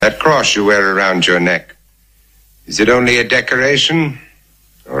That cross you wear around your neck, is it only a decoration?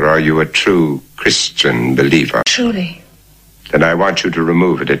 Or are you a true Christian believer? Truly. Then I want you to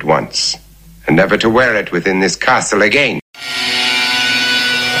remove it at once, and never to wear it within this castle again.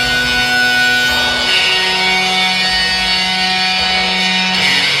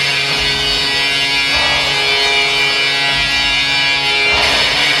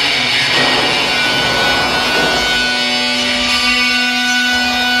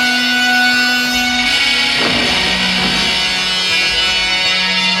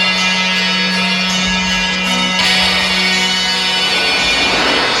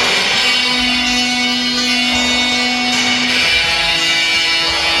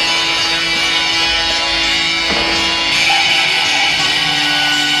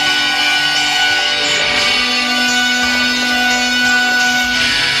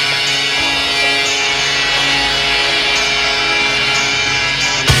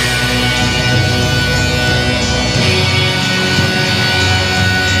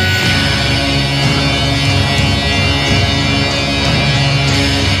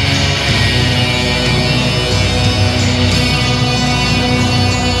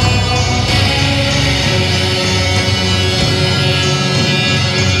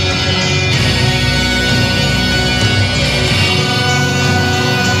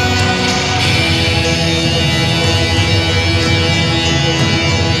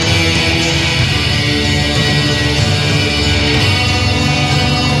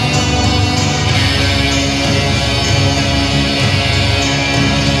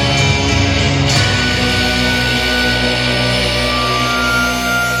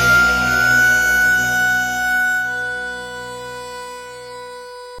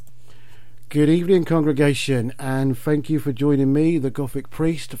 Good evening, congregation, and thank you for joining me, the Gothic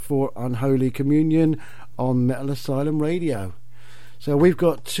Priest, for Unholy Communion on Metal Asylum Radio. So we've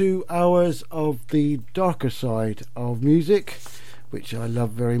got 2 hours of the darker side of music, which I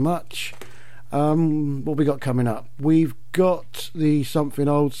love very much. What we got coming up? We've got the something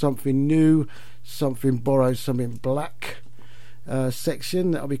old, something new, something borrowed, something black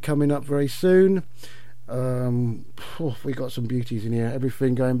section that'll be coming up very soon. We got some beauties in here,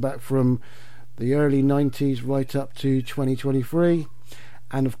 everything going back from the early 90s right up to 2023,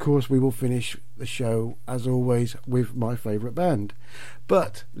 and of course we will finish the show as always with my favourite band.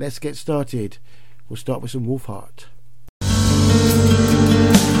 But let's get started. We'll start with some Wolfheart.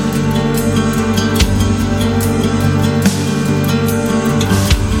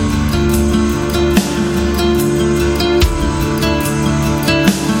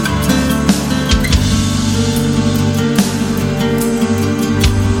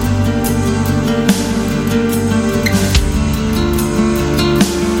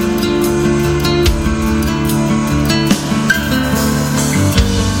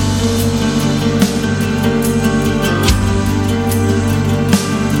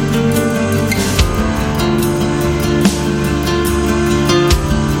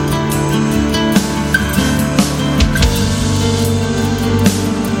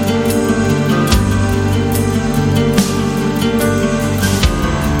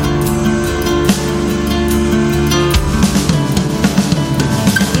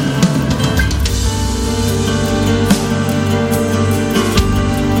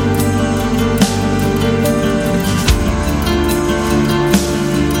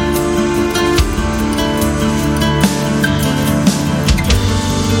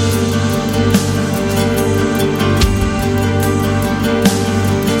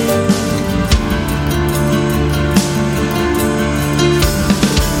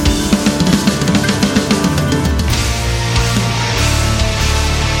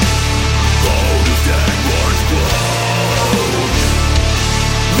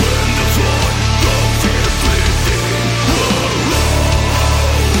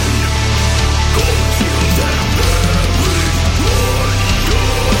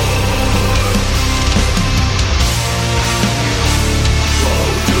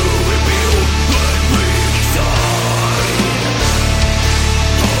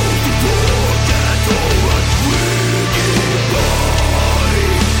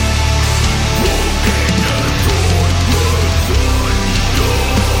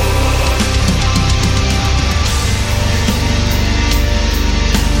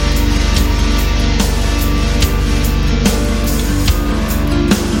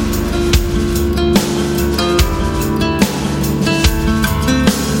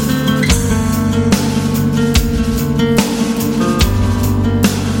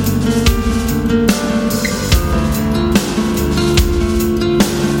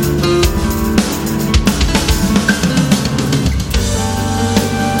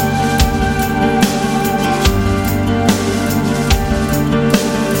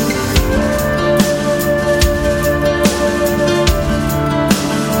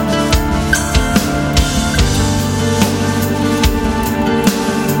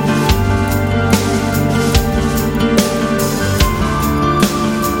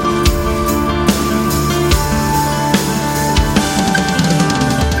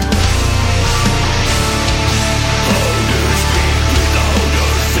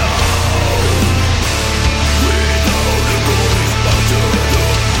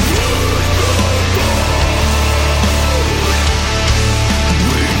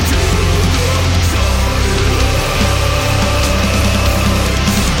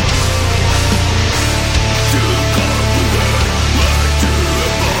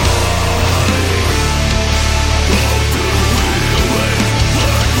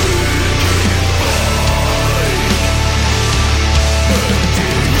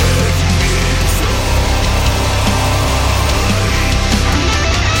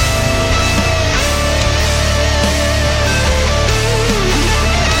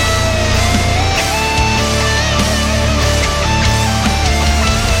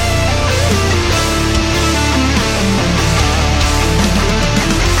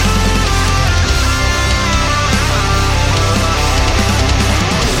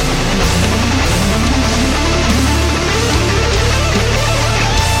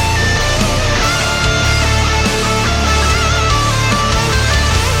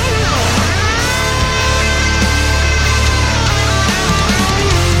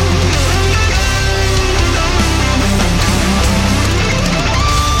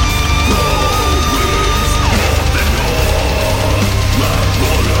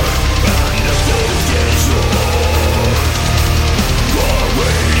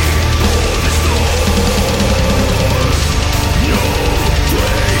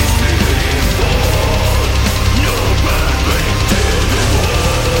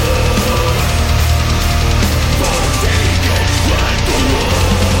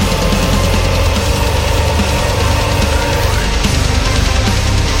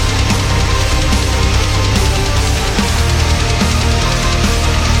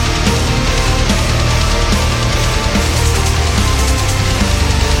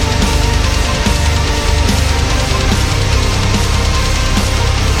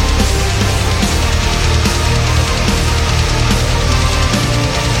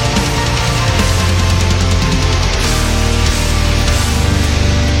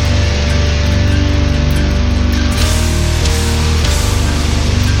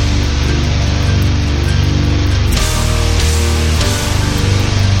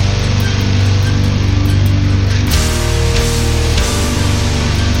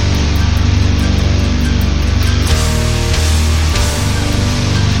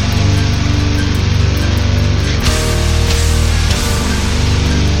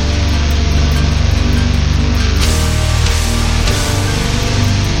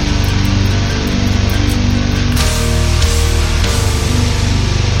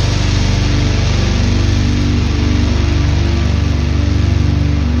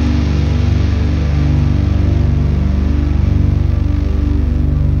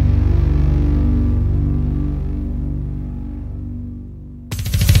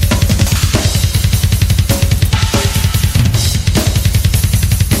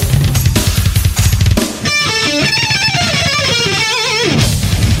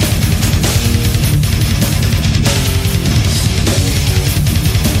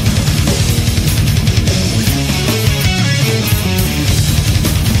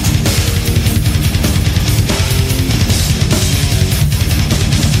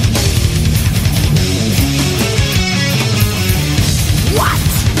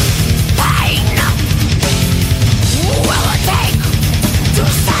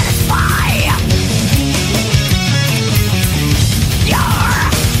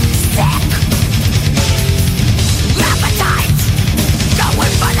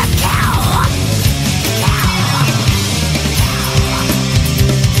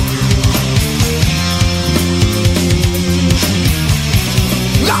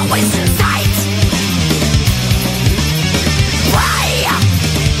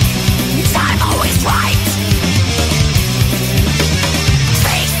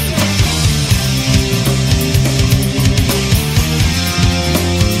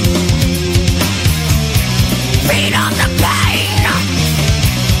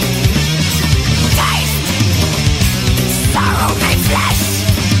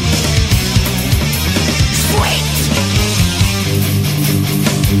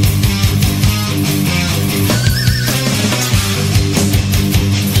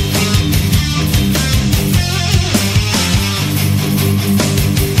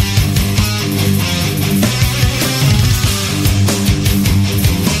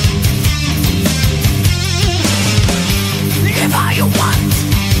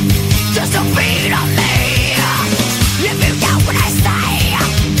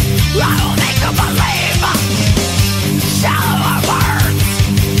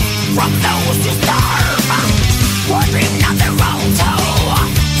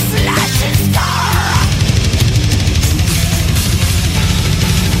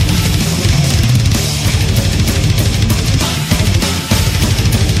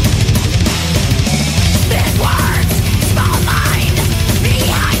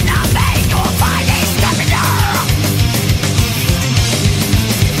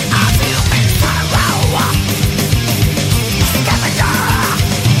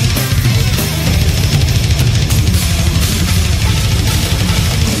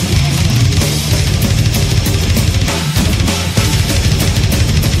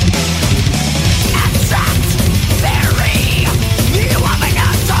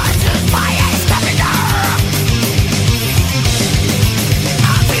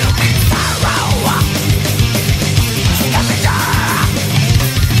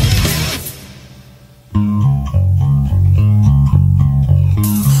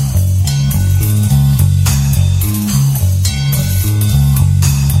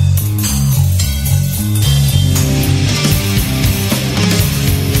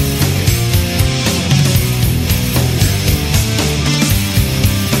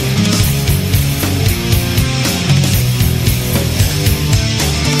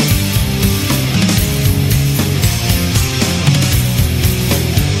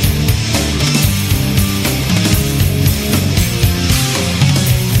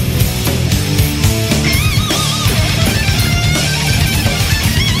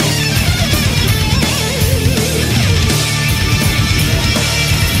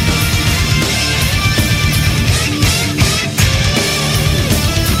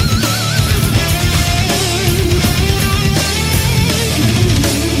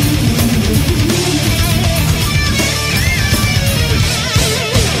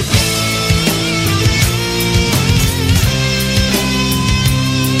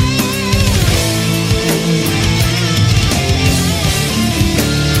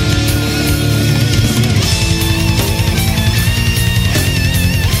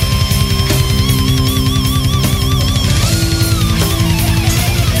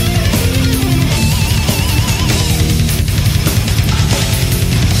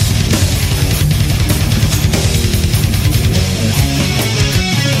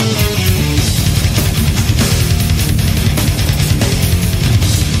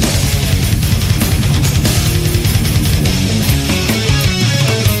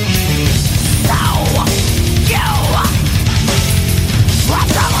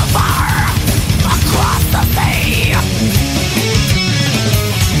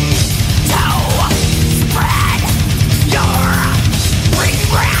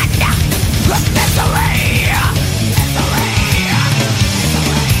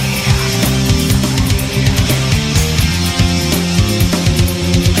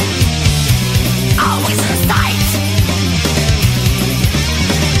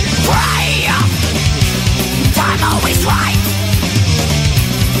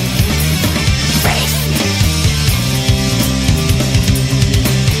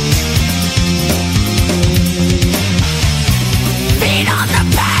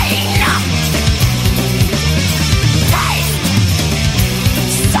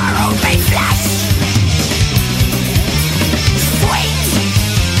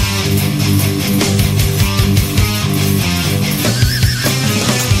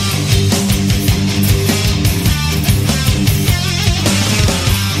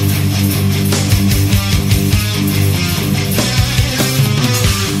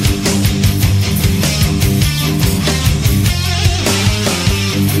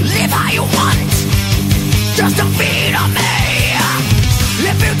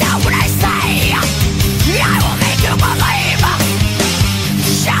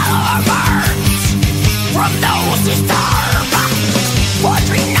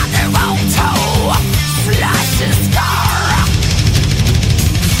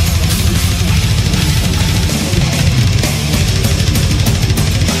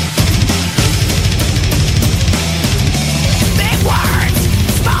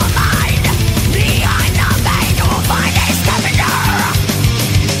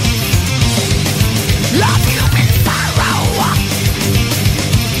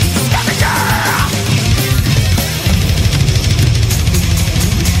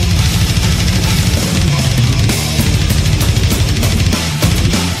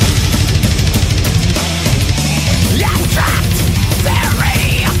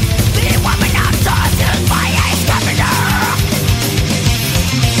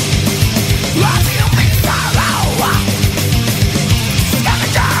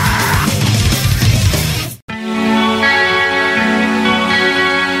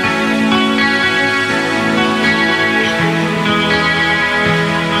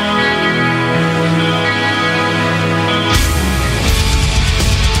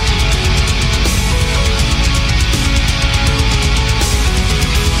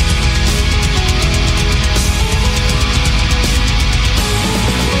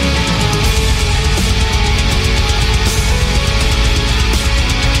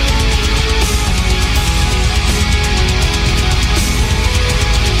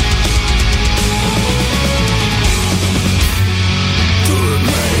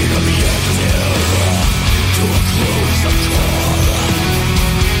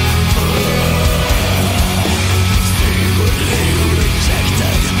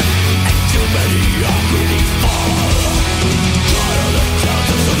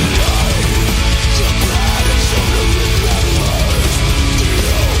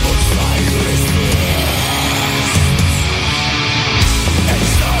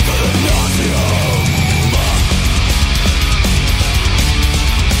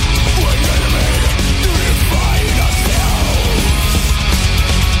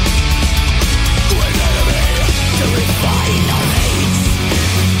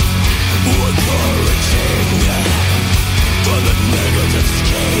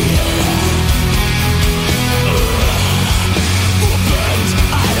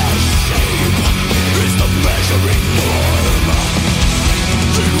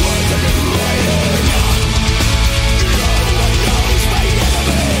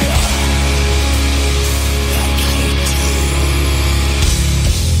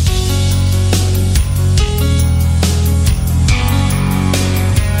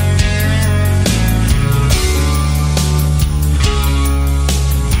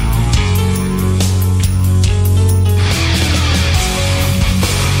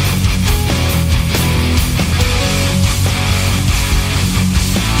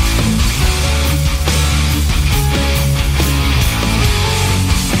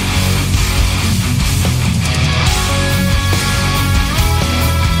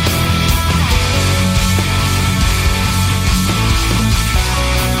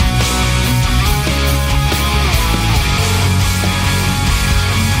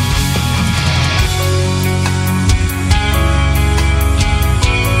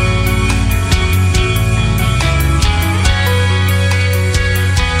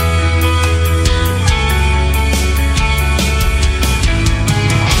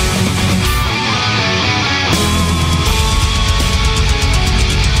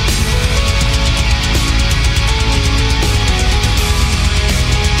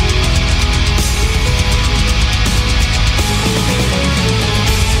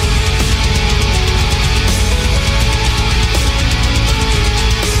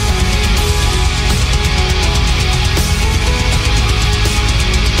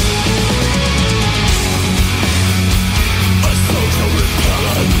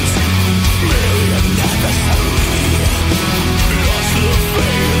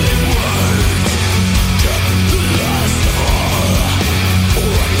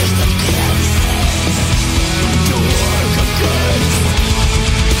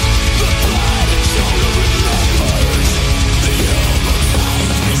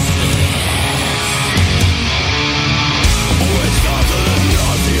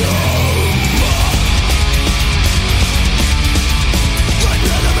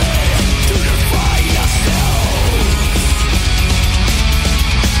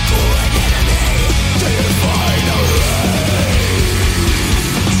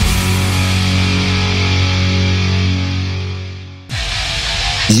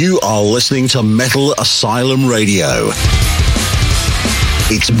 You are listening to Metal Asylum Radio.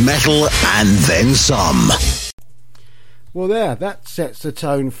 It's metal and then some. Well, that sets the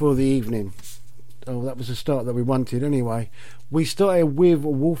tone for the evening. Oh, that was the start that we wanted anyway. We started with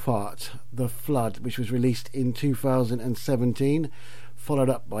Wolfheart, The Flood, which was released in 2017, followed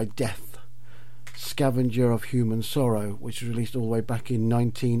up by Death, Scavenger of Human Sorrow, which was released all the way back in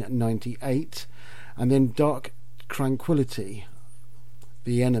 1998, and then Dark Tranquility,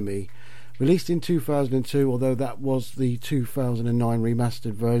 The Enemy, released in 2002, although that was the 2009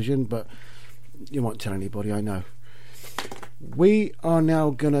 remastered version, but you won't tell anybody, I know. We are now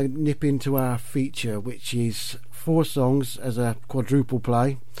going to nip into our feature, which is 4 songs as a quadruple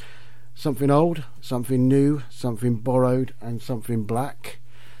play. Something old, something new, something borrowed, and something black.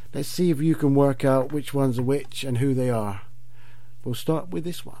 Let's see if you can work out which ones are which and who they are. We'll start with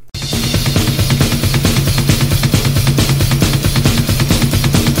this one.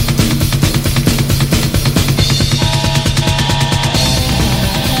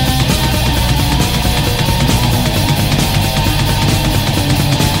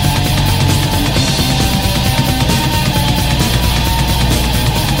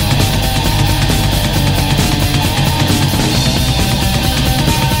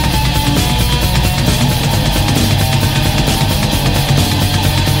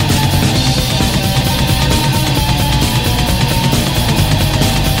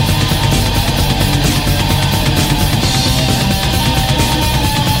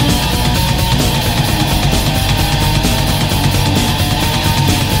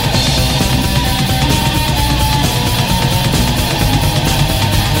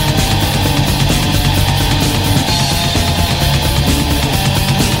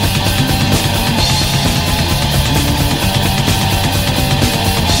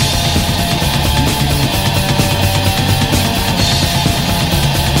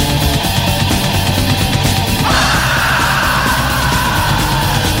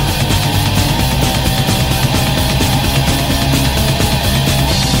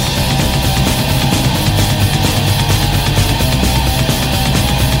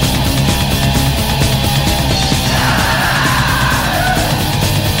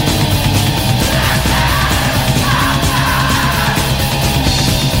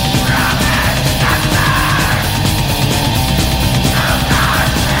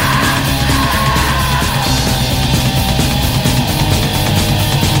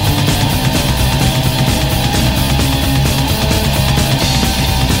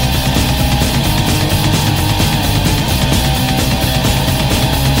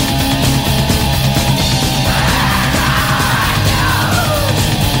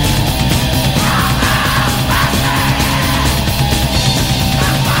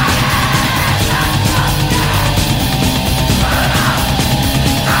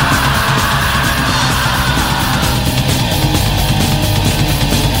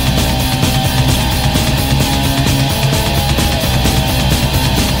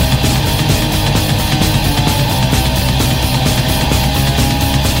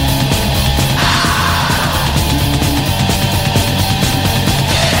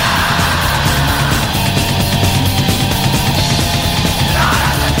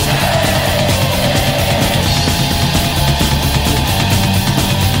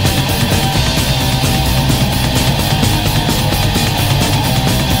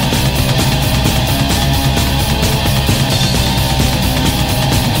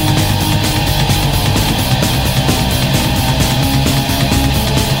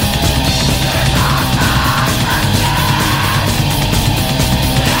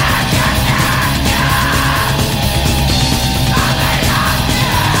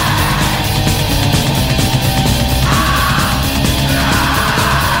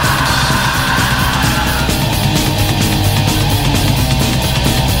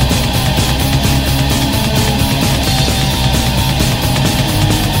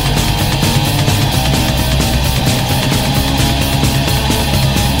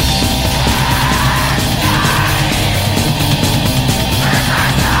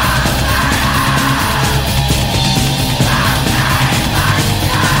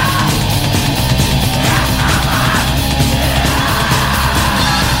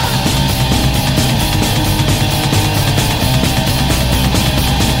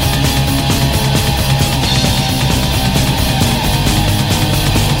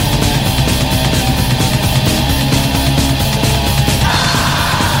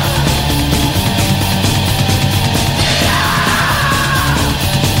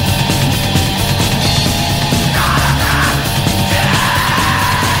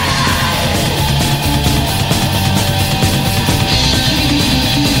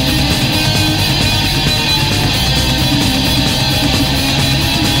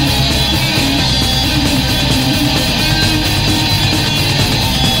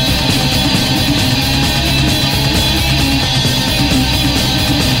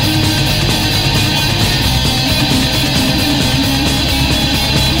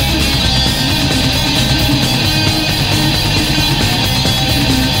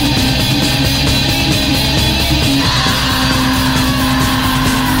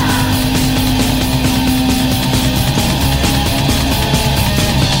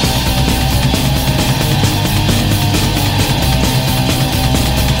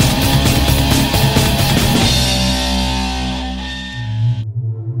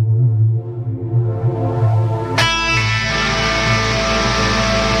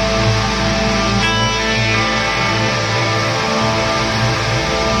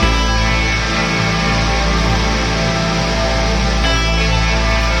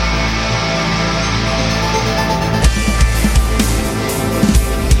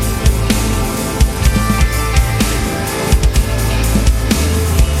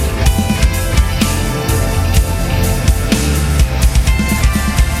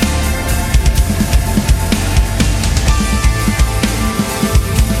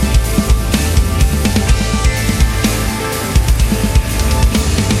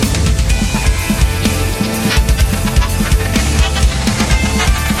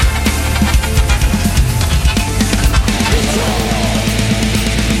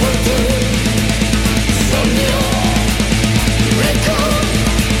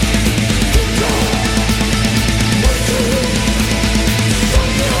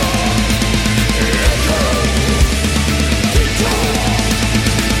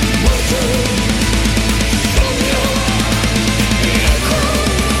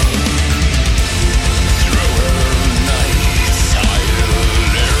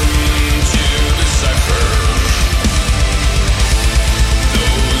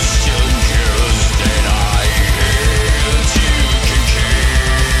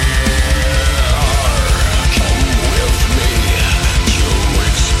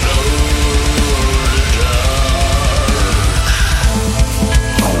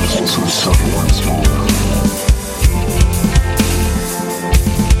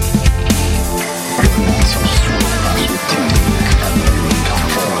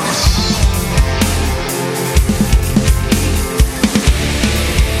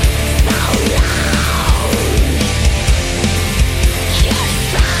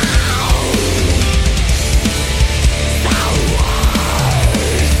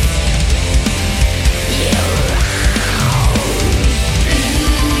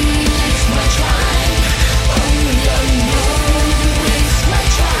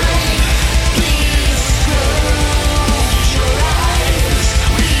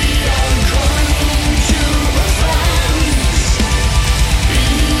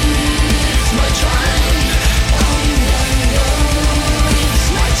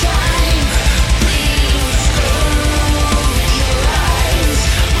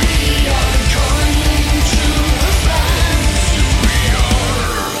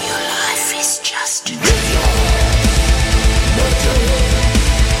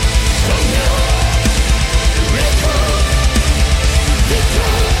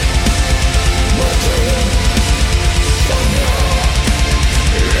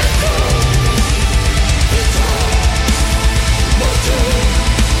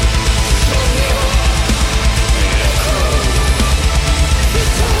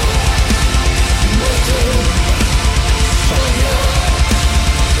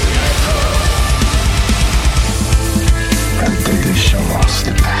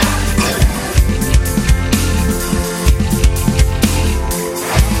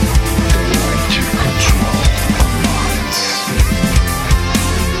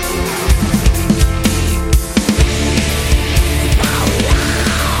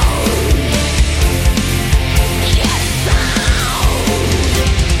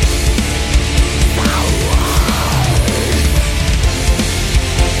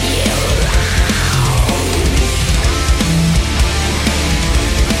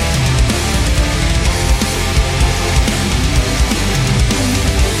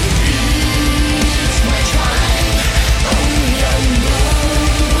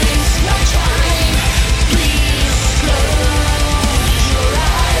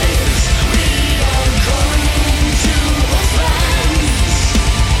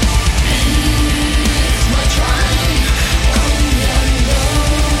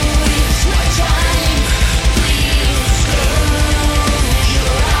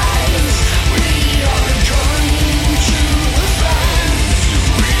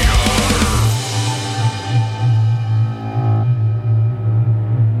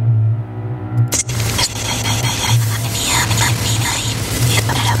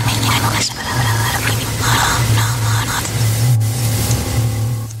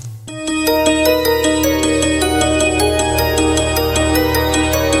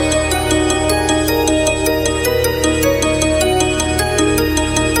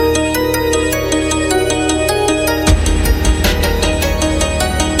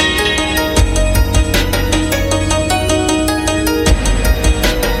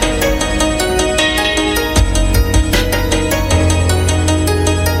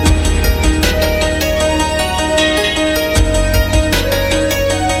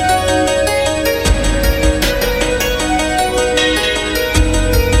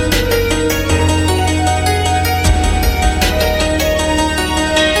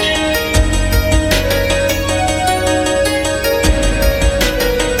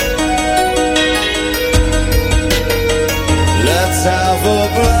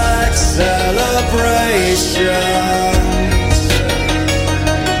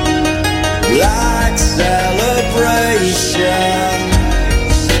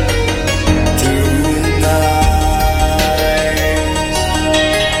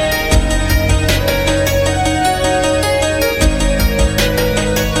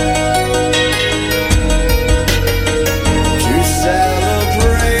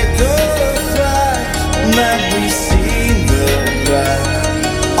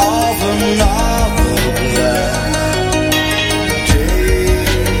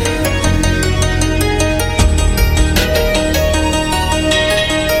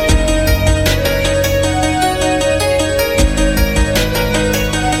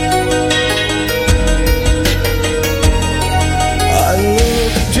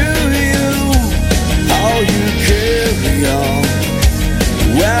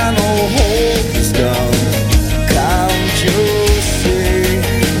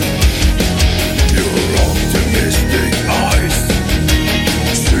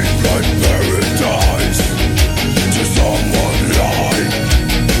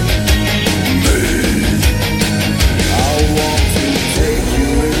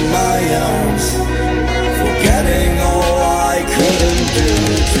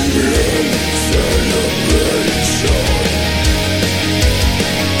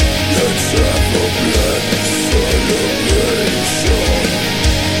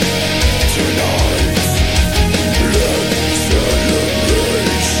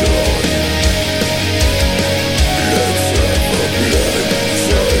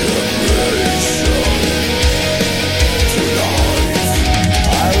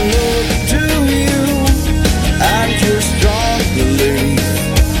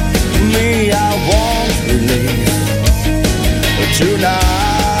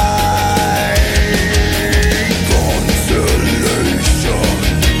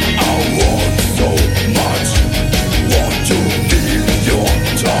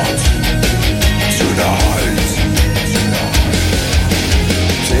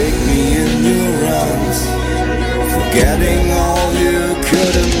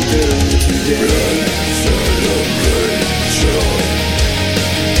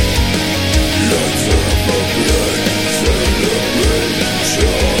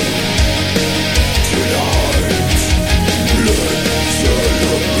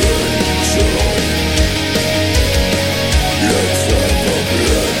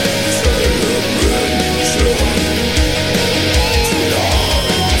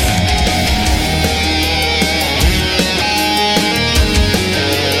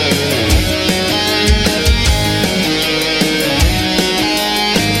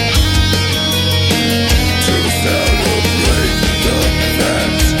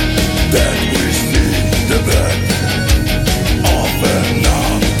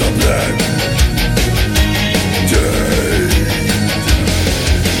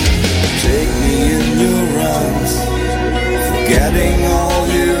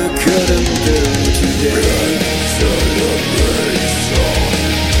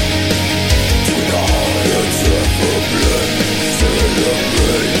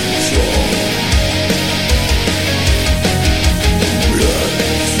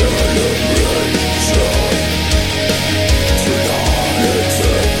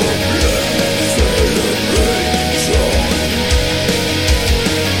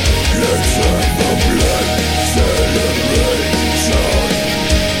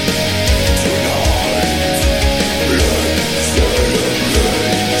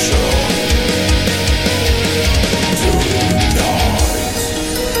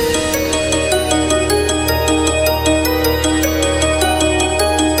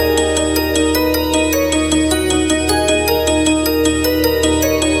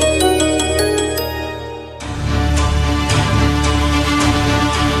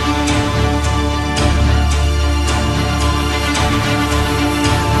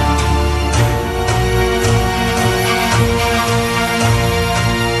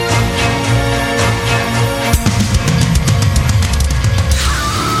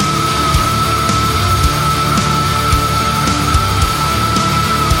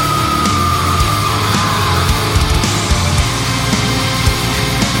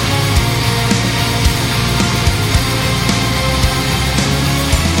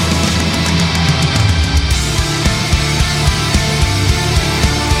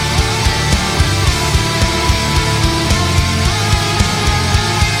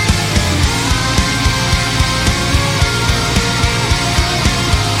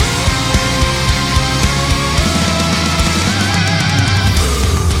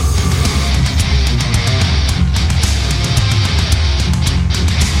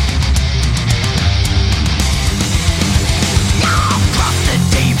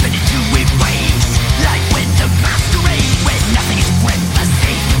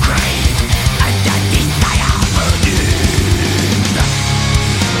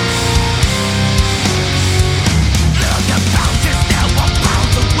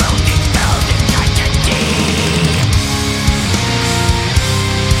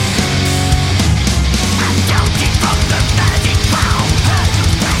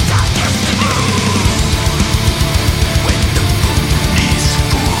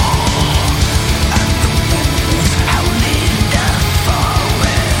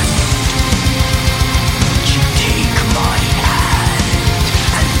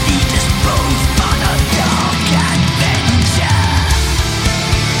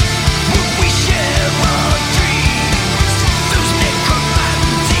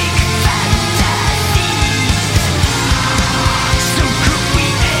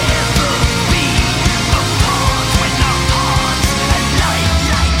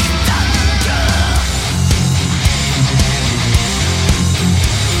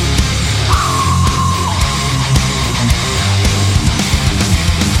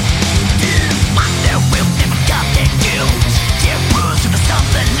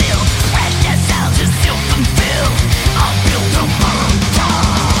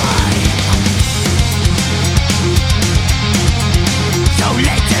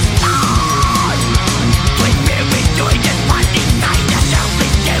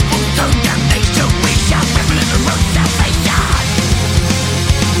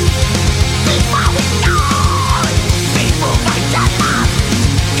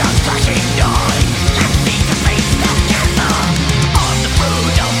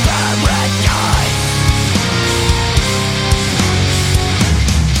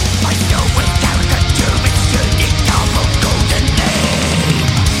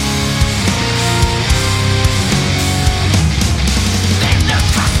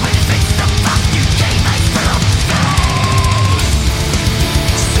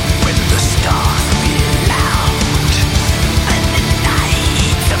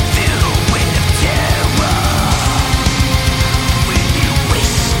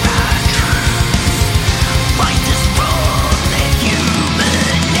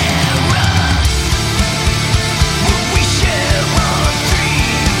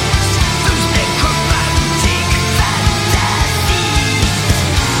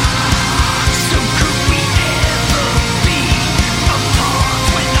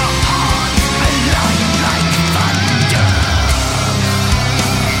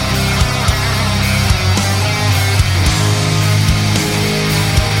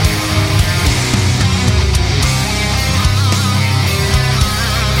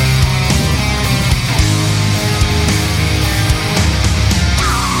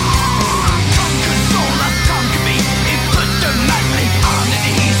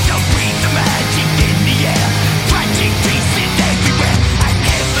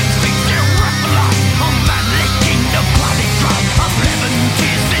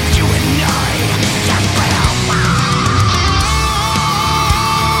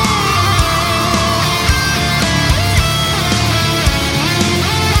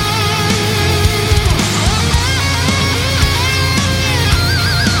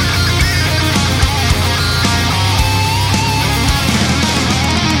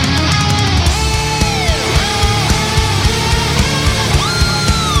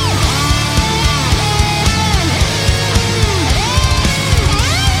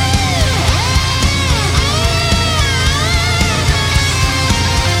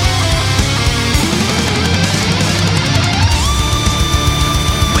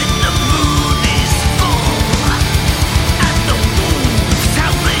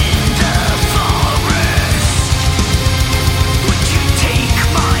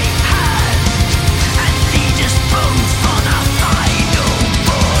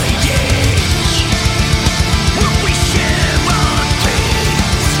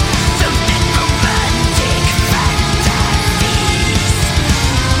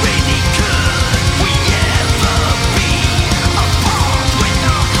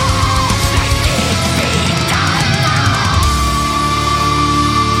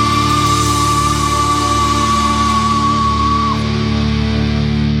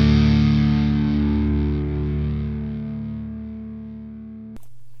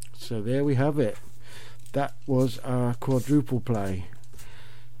 So there we have it. That was our quadruple play.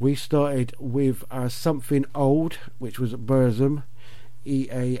 We started with Something Old, which was Burzum,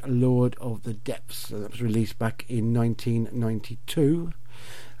 E.A. Lord of the Depths. So that was released back in 1992.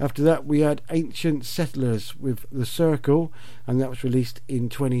 After that, we had Ancient Settlers with The Circle, and that was released in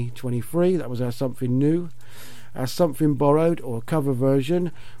 2023. That was our Something New. Our Something Borrowed, or cover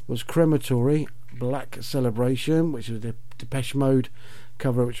version, was Crematory, Black Celebration, which was the Depeche Mode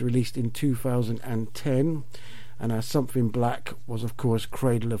cover, which was released in 2010. And our Something Black was, of course,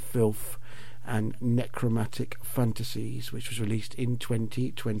 Cradle of Filth and Necromantic Fantasies, which was released in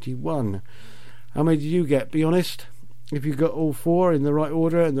 2021. How many did you get? Be honest. If you got all four in the right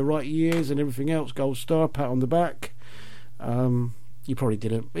order and the right years and everything else, gold star, pat on the back. You probably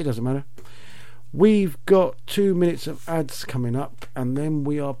didn't. It doesn't matter. We've got 2 minutes of ads coming up, and then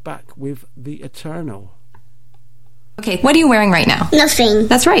we are back with The Eternal. Okay, what are you wearing right now? Nothing.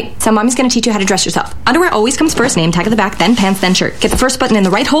 That's right. So mommy's going to teach you how to dress yourself. Underwear always comes first, name tag at the back, then pants, then shirt. Get the first button in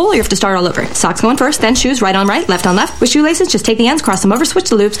the right hole or you have to start all over. Socks going first, then shoes, right on right, left on left. With shoelaces, just take the ends, cross them over, switch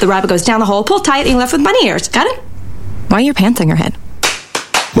the loops, the rabbit goes down the hole, pull tight, and you're left with bunny ears. Got it? Why are your pants on your head?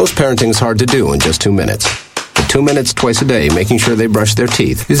 Most parenting is hard to do in just 2 minutes. But 2 minutes twice a day making sure they brush their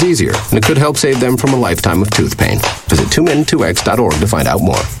teeth is easier, and it could help save them from a lifetime of tooth pain. Visit 2min2x.org to find out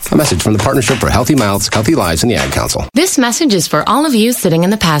more. A message from the Partnership for Healthy Mouths, Healthy Lives, and the Ad Council. This message is for all of you sitting in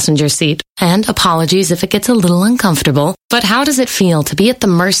the passenger seat. And apologies if it gets a little uncomfortable. But how does it feel to be at the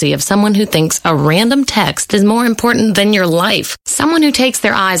mercy of someone who thinks a random text is more important than your life? Someone who takes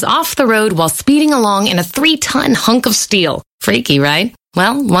their eyes off the road while speeding along in a 3-ton hunk of steel. Freaky, right?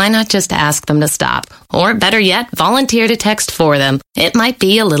 Well, why not just ask them to stop? Or better yet, volunteer to text for them. It might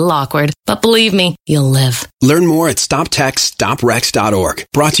be a little awkward, but believe me, you'll live. Learn more at StopTextStopWrecks.org.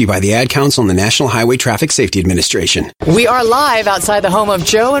 Brought to you by the Ad Council and the National Highway Traffic Safety Administration. We are live outside the home of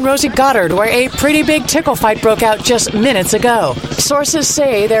Joe and Rosie Goddard, where a pretty big tickle fight broke out just minutes ago. Sources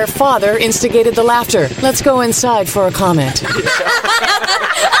say their father instigated the laughter. Let's go inside for a comment.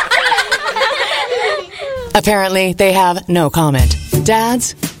 Apparently, they have no comment.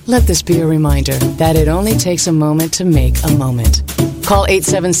 Dads, let this be a reminder that it only takes a moment to make a moment. Call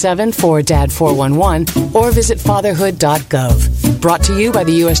 877-4DAD-411 or visit fatherhood.gov. Brought to you by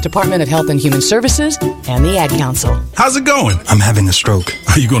the U.S. Department of Health and Human Services and the Ad Council. How's it going? I'm having a stroke.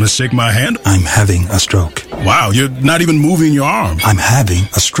 Are you going to shake my hand? I'm having a stroke. Wow, you're not even moving your arm. I'm having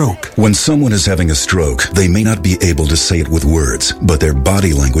a stroke. When someone is having a stroke, they may not be able to say it with words, but their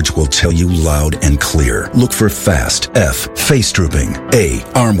body language will tell you loud and clear. Look for FAST. F, face drooping. A,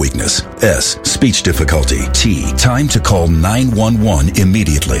 arm weakness. S, speech difficulty. T, time to call 911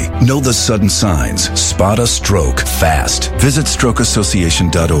 immediately. Know the sudden signs. Spot a stroke fast. Visit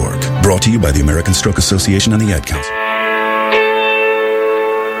strokeassociation.org. Brought to you by the American Stroke Association and the Ad Council.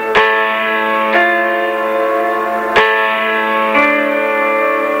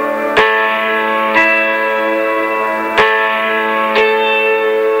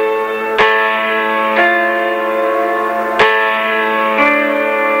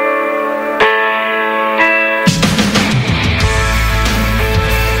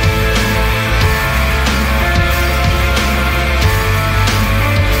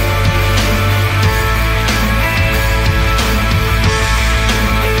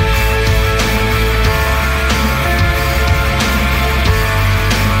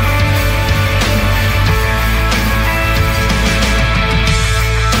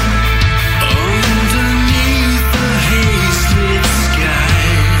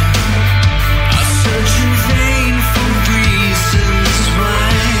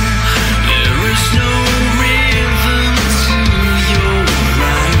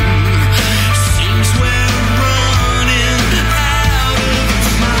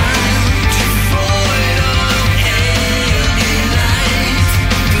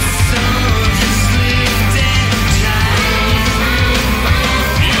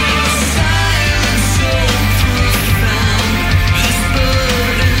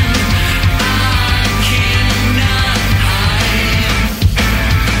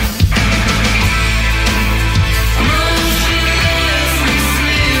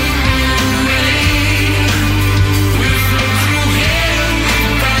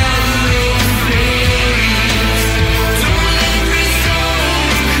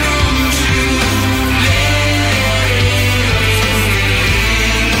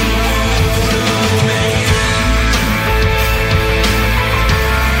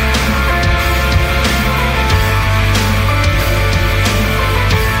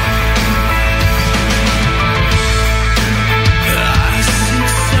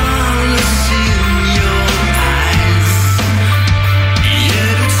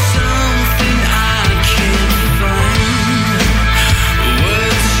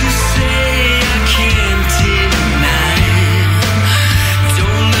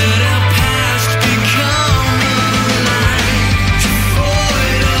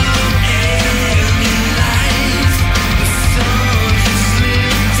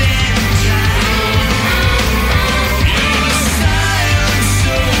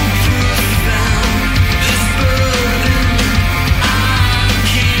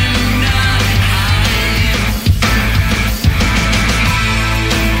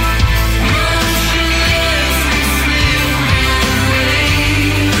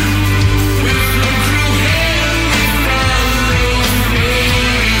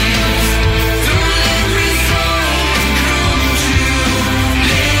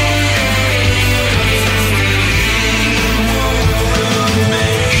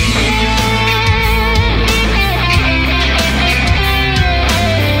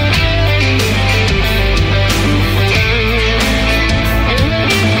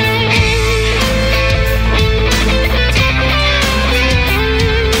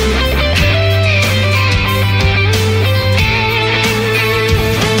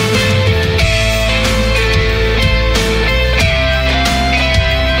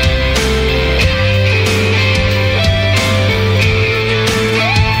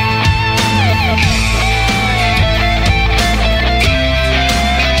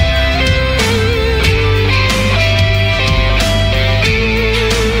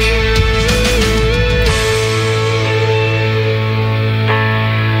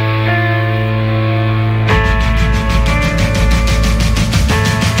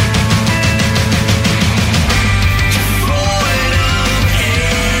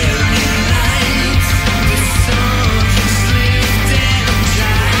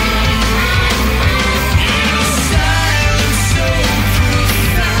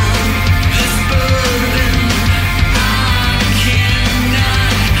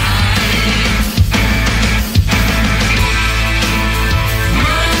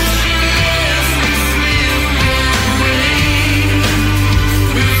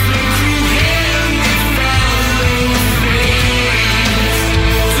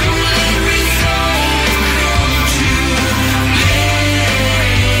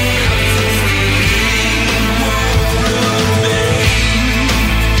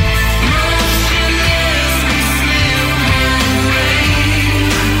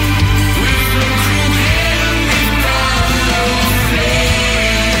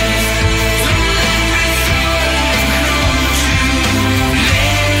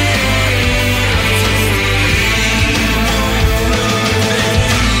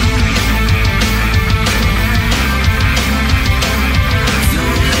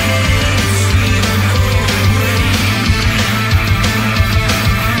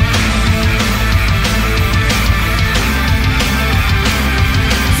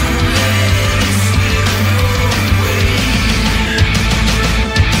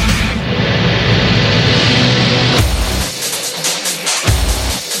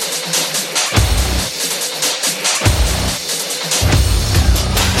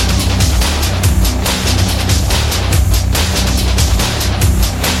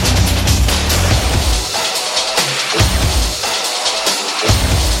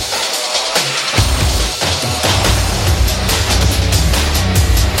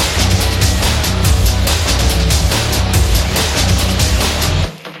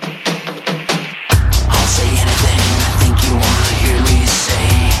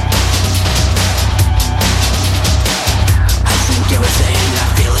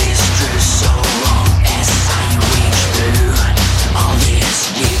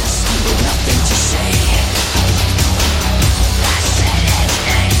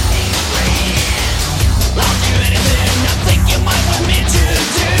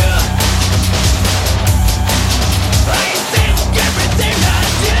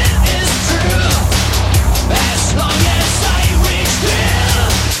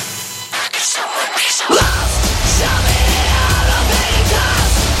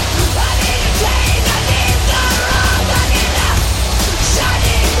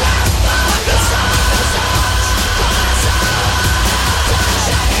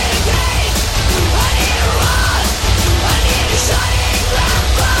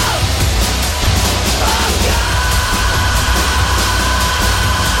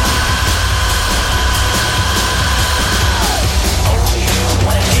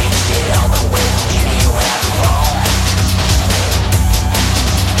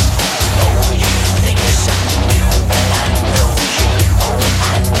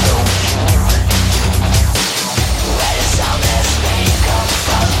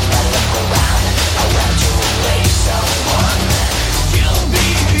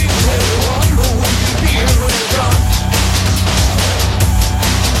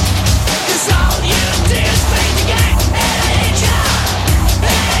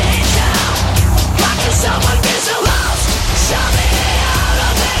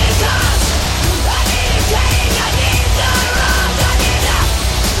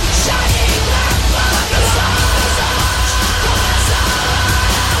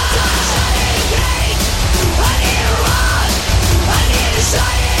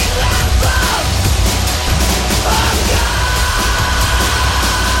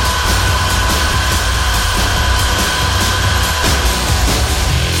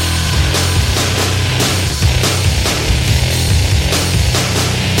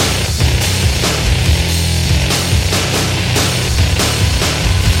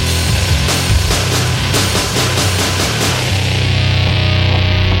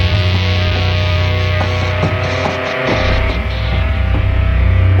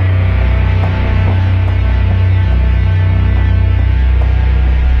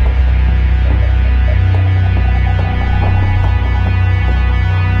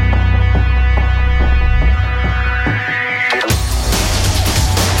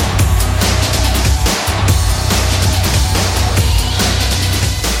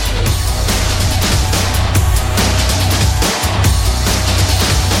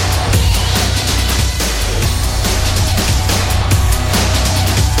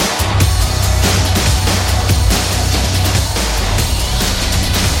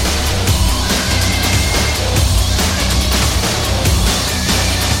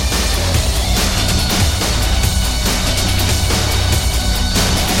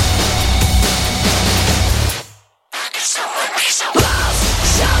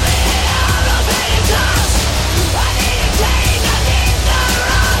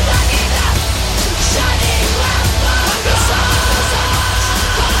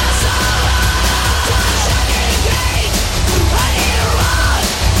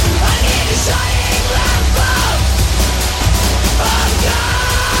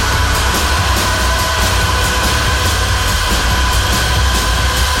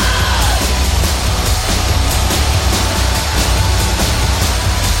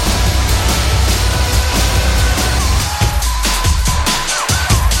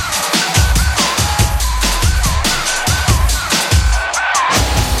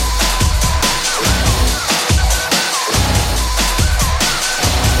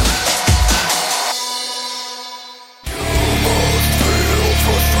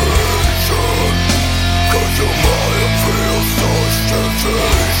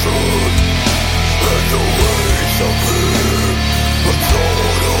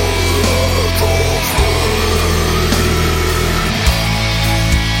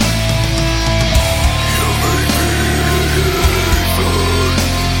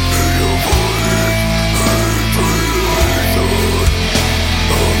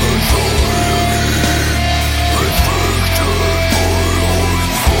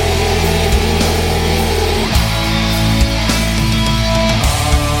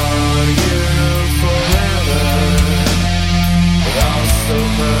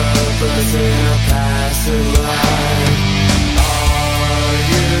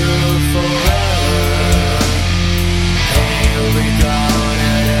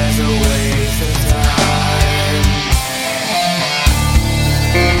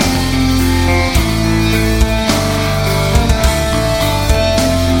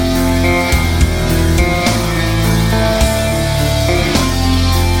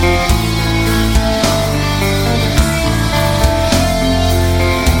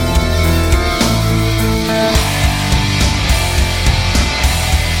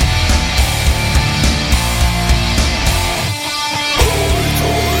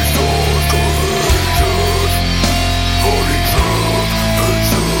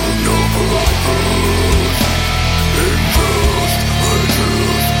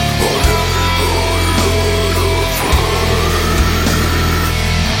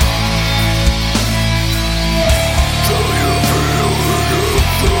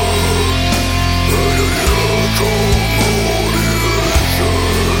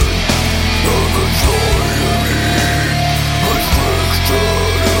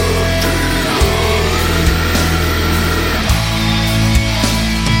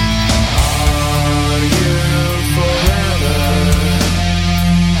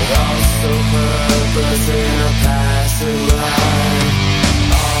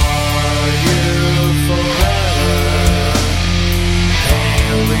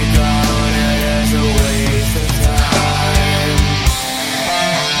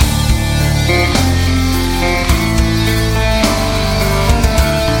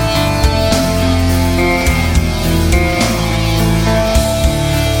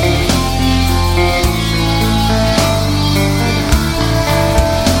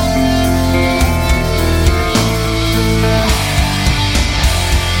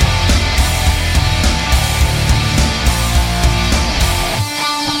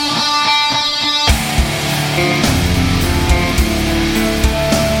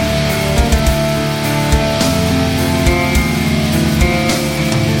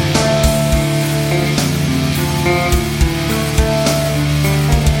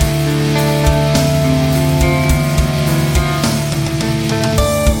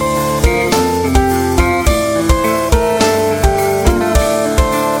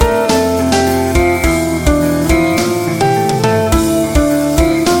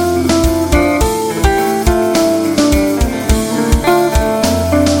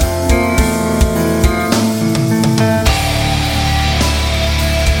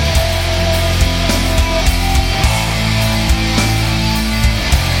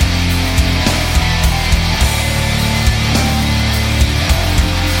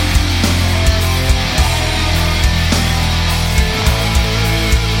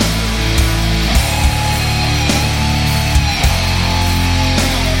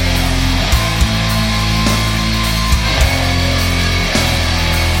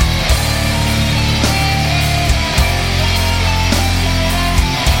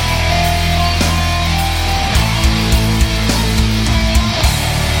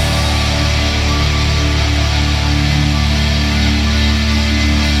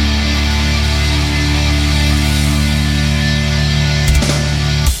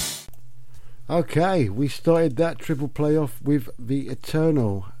 Okay, we started that triple play off with The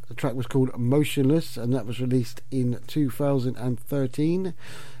Eternal. The track was called Motionless, and that was released in 2013.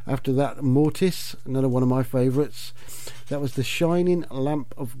 After that, Mortis, another one of my favourites. That was The Shining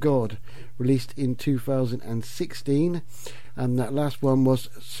Lamp of God, released in 2016. And that last one was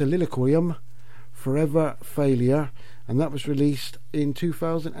Soliloquium, Forever Failure, and that was released in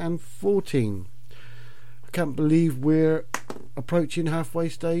 2014. I can't believe we're approaching halfway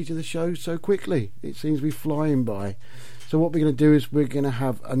stage of the show so quickly. It seems to be flying by. So what we're going to do is we're going to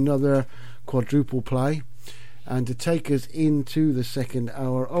have another quadruple play, and to take us into the second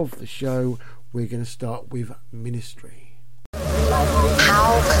hour of the show, we're going to start with Ministry.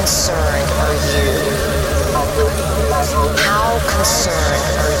 How concerned are you? How concerned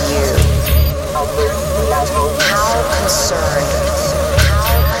are you? How concerned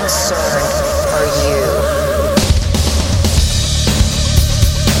are you?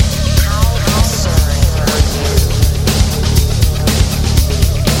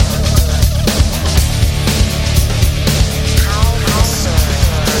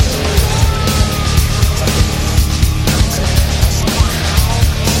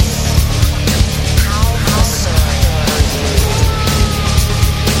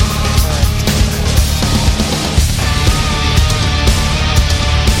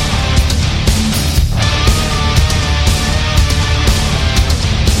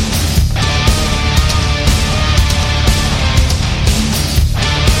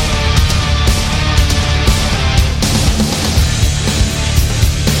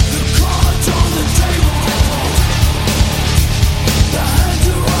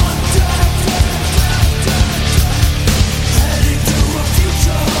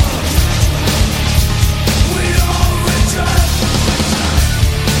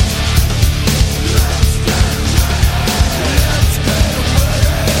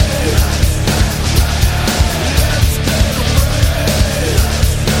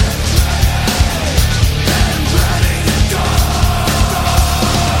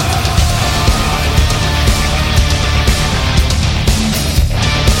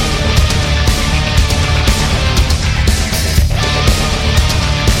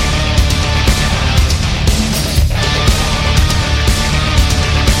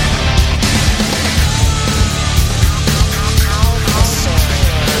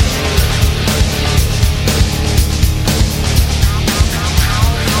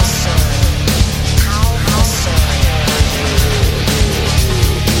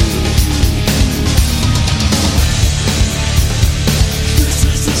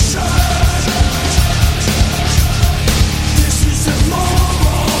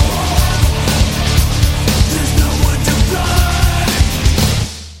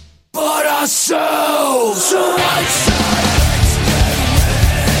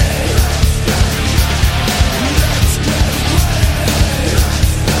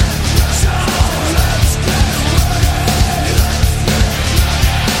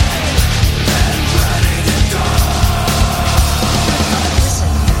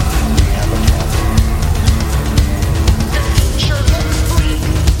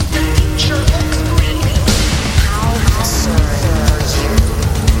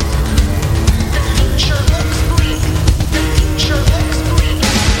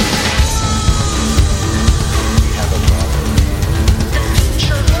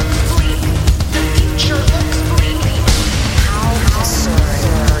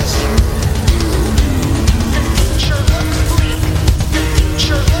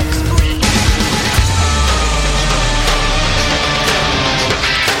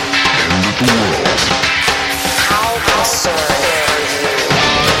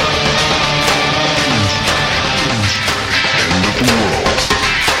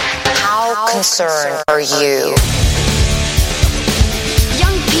 concerned are you?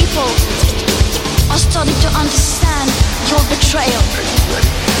 Young people are starting to understand your betrayal.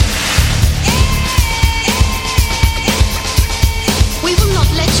 We will not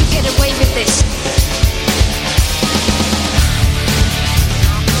let you get away with this.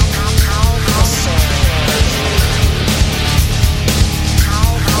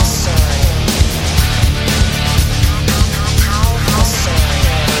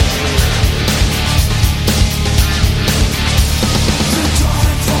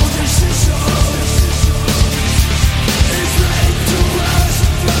 Is laid to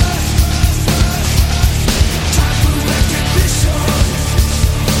rest.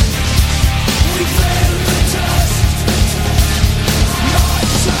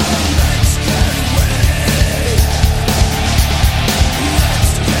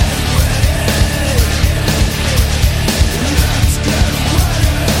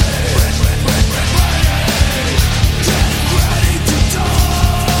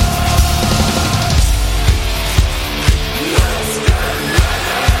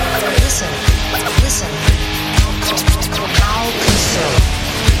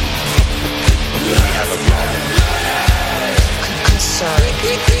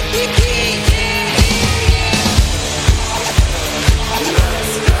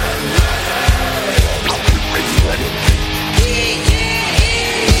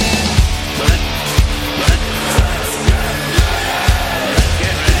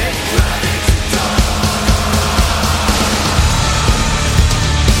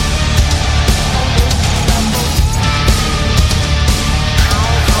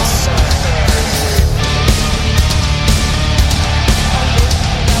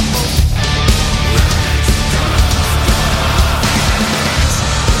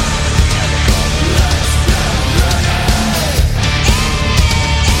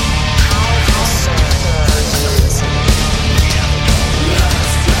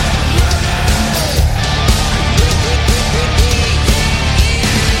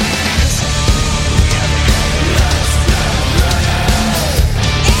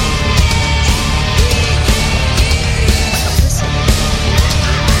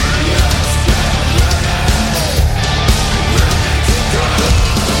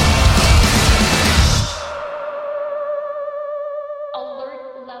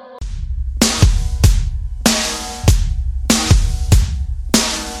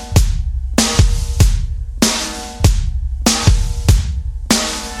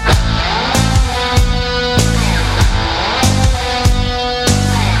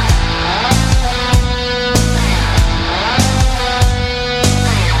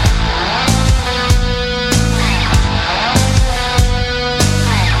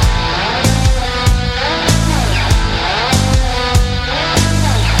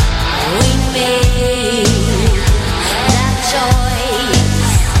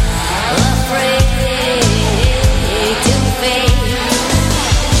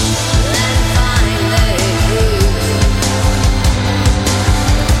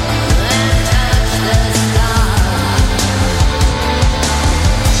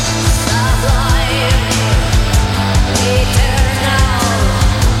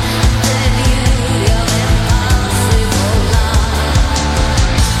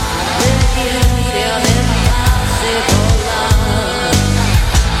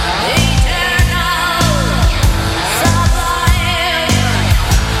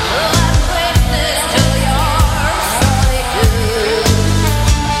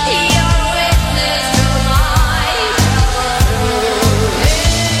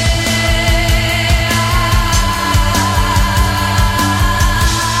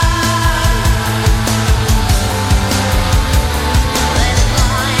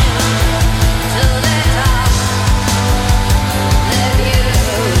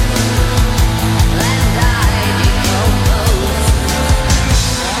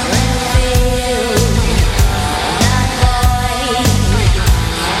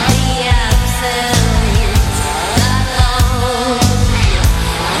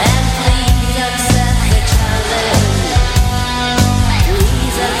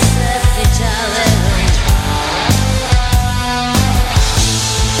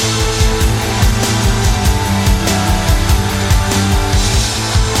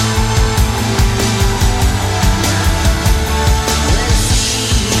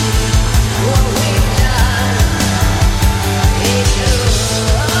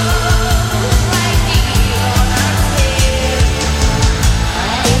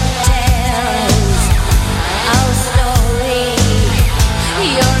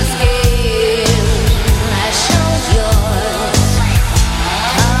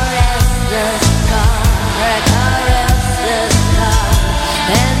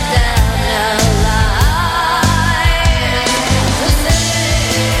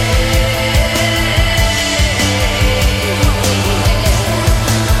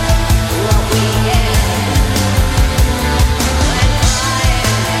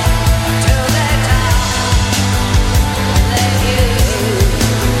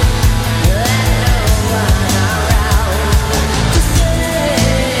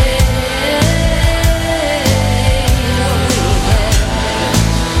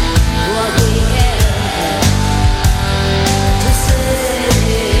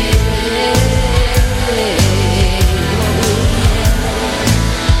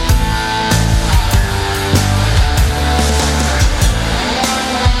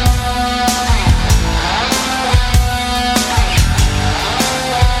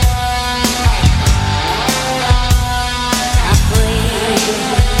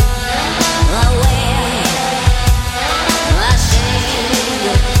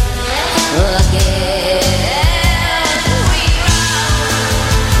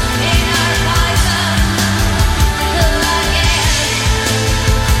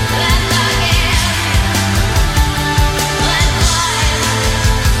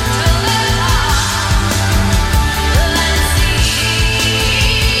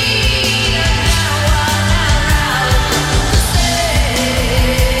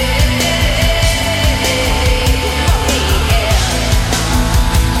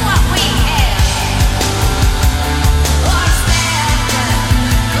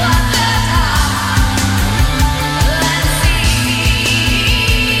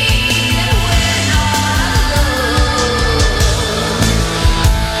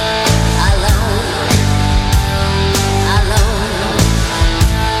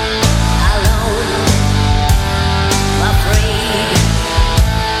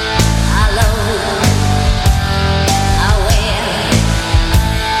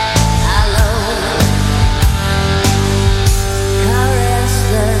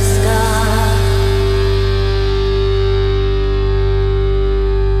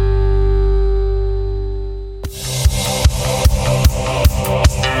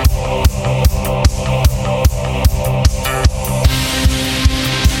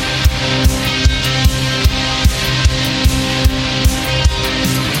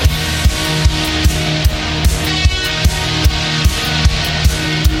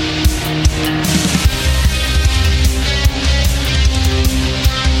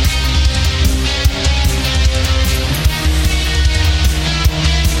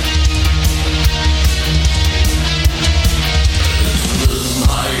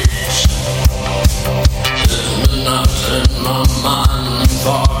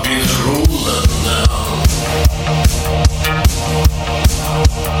 fog is rolling down.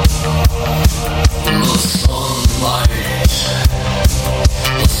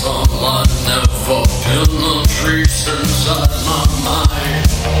 The sunlight never penetrates inside my mind.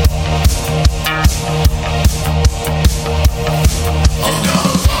 I've got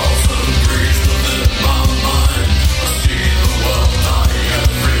 1,000 dreams within my mind. I see the world die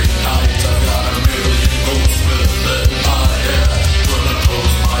every night. I've got 1,000,000 ghosts within my head. When I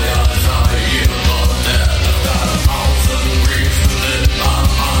close my eyes, I hear the dead. I've got 1,000 dreams within my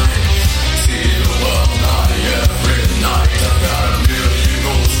mind. See the world die every night. I've got 1,000,000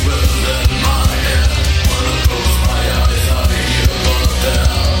 ghosts within my head. When I close my eyes, I hear the dead.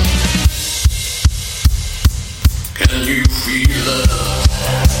 Can you feel it?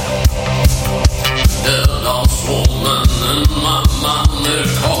 Dead are swollen in my mind,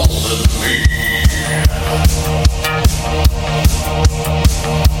 they're calling me.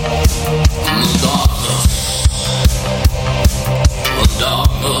 The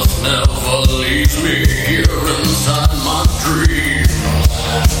darkness never leaves me here inside my dreams.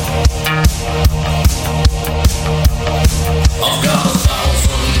 I've got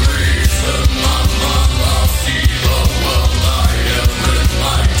 1,000 dreams in my mind. I see the world die every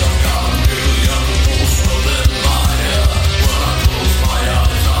night. I've got 1,000,000 ghosts within my head. When I close my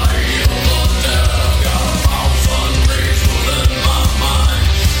eyes, I hear the dead. I've got 1,000 dreams within my mind.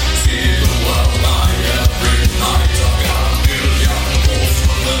 See the world die every night. I've got 1,000,000 ghosts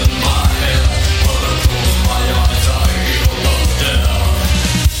within my head. When I close my eyes, I hear the dead.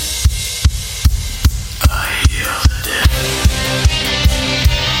 I hear the dead.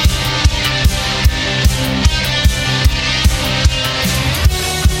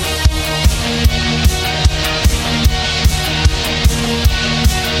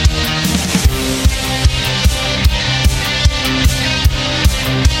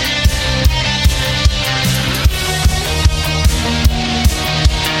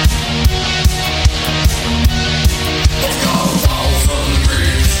 I've got 1,000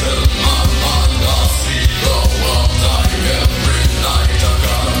 dreams in my mind. I see the world die every night. I've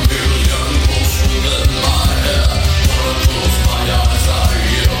got 1,000,000 ghosts within my head. When I close my eyes, I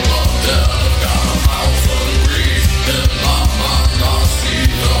hear the dead. I've got 1,000 dreams in my mind. I see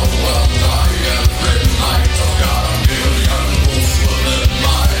the world die every night. I've got 1,000,000 ghosts within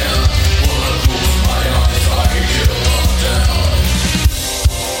my head. When I close my eyes, I hear the dead.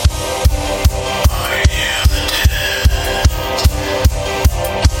 I hear the dead.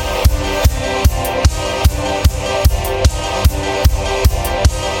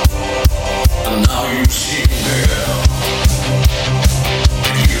 And now you see me.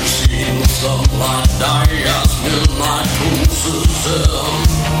 You see the sunlight die as midnight closes in.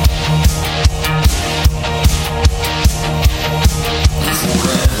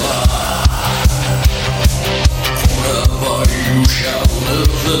 Forever you shall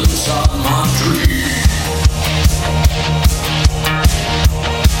live inside my dream.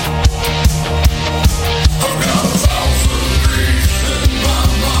 I've got 1,000 dreams in my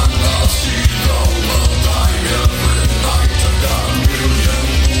mind. I see the world die every night. I've got 1,000,000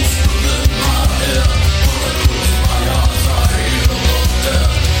 ghosts within my head. When I close my eyes, I hear the dead.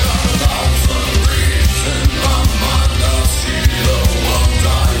 Got 1,000 dreams in my mind. I see the world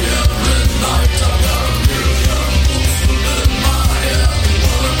die every night. I've got 1,000,000 ghosts within my head.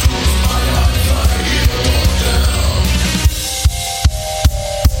 When I close my eyes,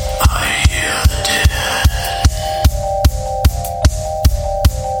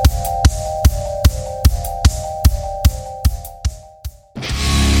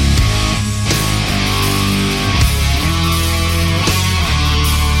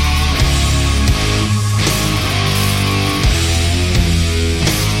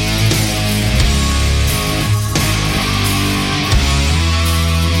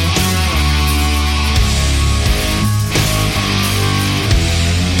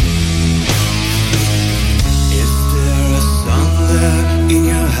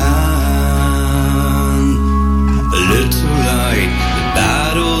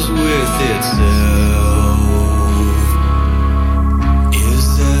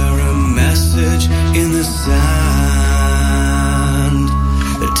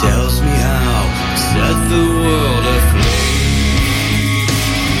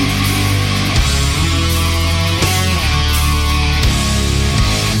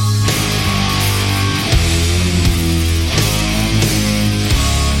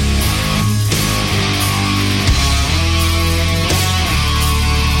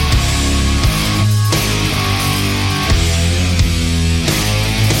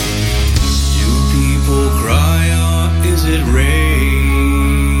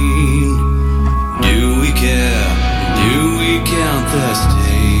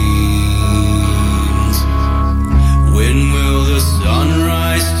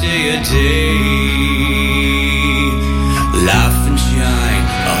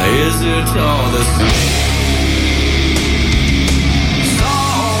 is it all the same?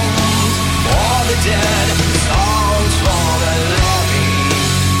 Songs for the dead, songs for the living,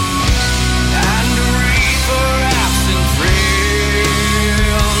 and a reed for absent friends.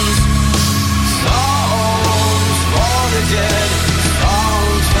 Songs for the dead,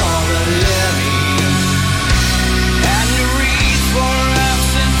 songs for the living, and a reed for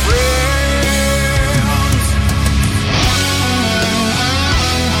absent friends.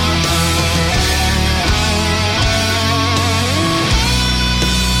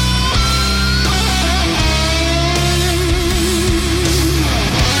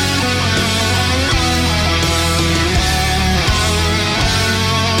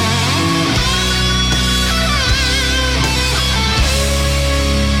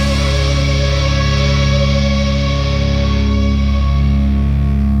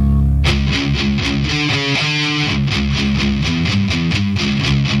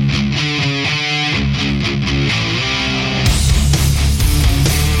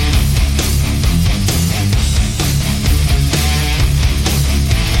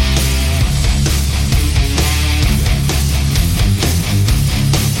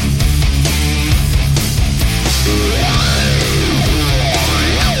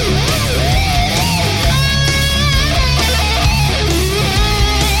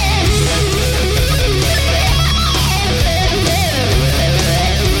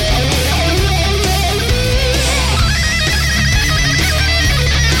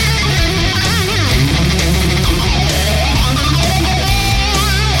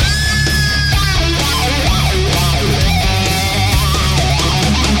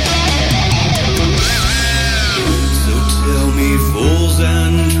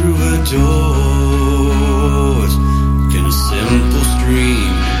 Troubadours, can a simple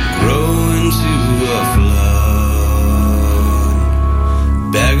stream grow into a flood?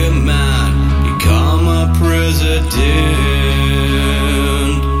 Beggar man, become a president.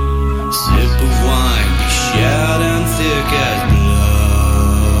 Sip of wine, be shared and thick as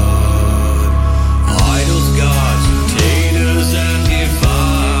blood. Idols, gods, dictators, and divine.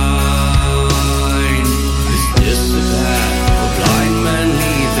 Is this the path for blind men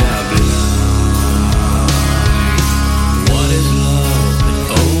need their blind? What is love but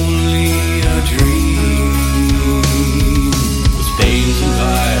only a dream? With pains and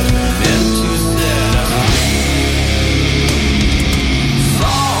fires meant to set us free.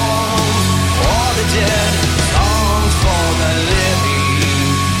 Songs for the dead, songs for the living,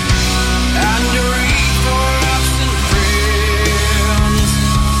 and a reed for absent friends.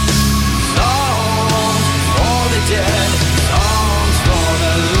 Songs for the dead, songs for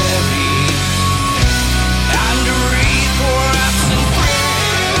the living, and a reed for absent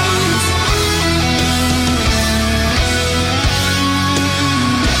friends.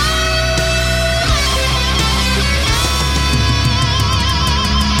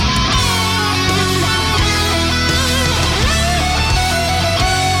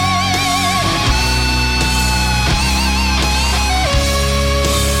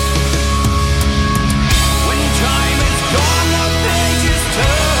 When time is gone, the pages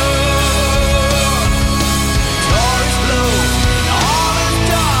turn. Stories blow, and all is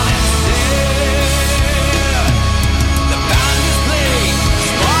done and said. The band is playing,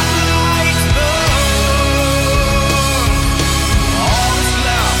 spotlights burn. All is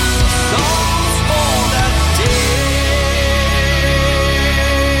left, songs for the dead.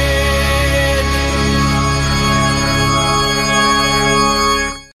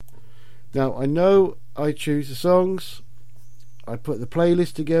 Now, I know I choose the songs, I put the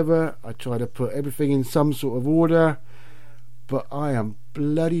playlist together, I try to put everything in some sort of order, but I am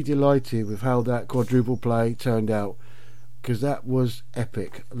bloody delighted with how that quadruple play turned out, because that was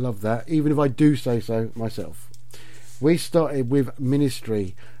epic. I love that, even if I do say so myself. We started with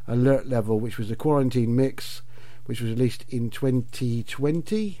Ministry, Alert Level, which was a quarantine mix, which was released in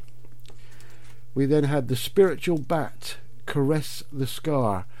 2020. We then had The Spiritual Bat, Caress the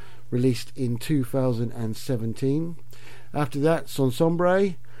Scar, released in 2017. After that, Son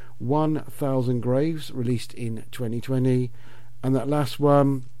Sombre, 1000 Graves, released in 2020. And that last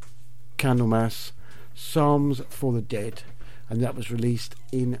one, Candlemas, Psalms for the Dead, and that was released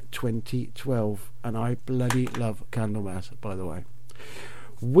in 2012. And I bloody love Candlemas, by the way.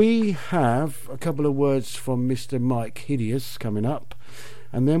 We have a couple of words from Mr. Mike Hideous coming up,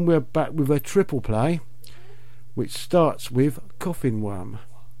 and then we're back with a triple play, which starts with Coffin Worm.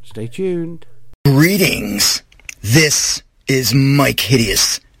 Stay tuned. Greetings. This is Mike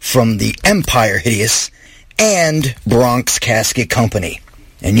Hideous from the Empire Hideous and Bronx Casket Company,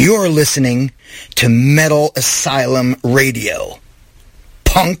 and you're listening to Metal Asylum Radio.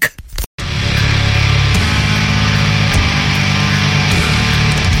 punk.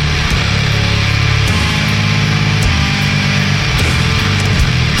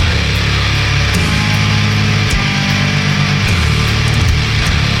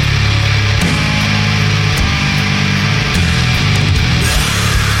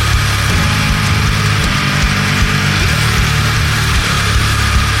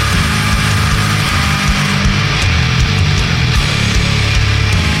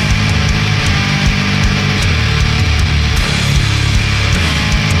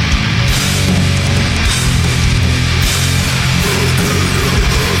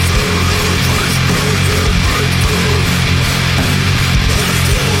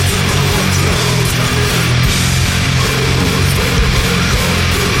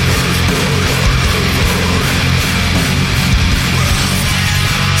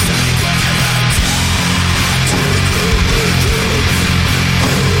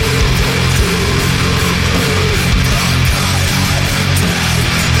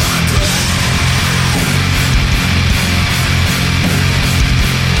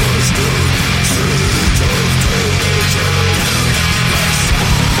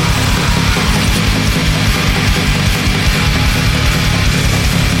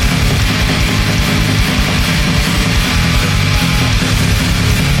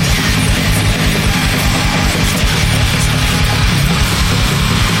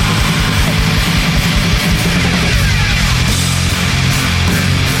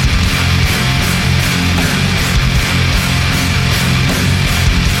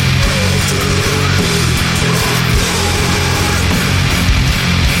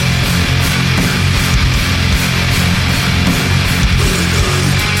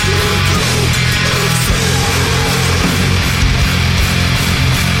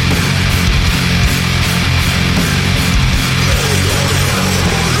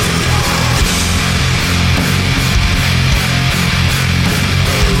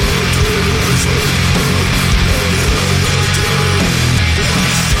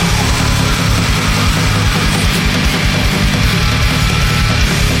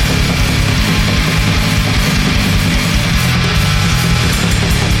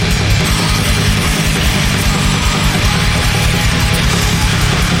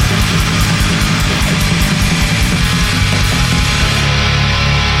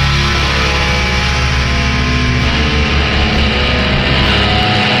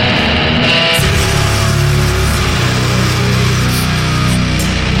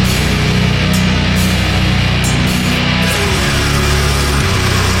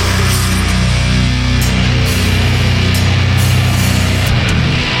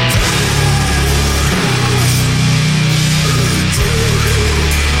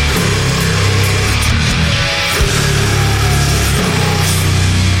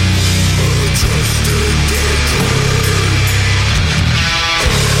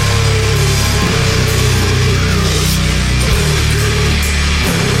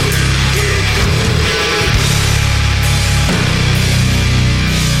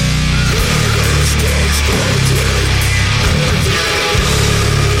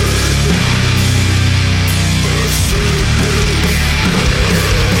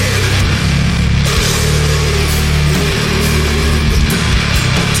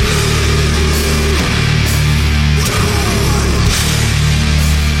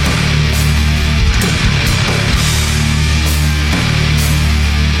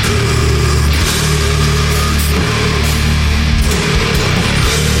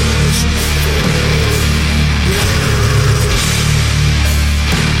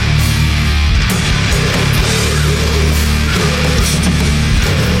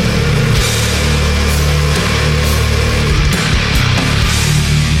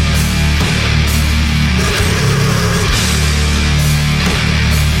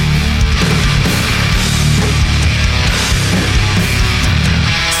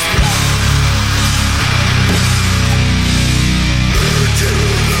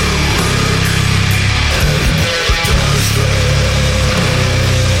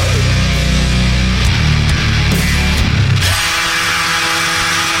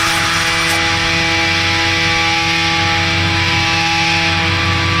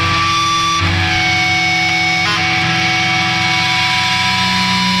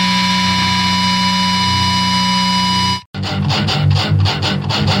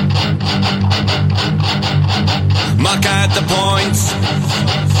 Mark out the points,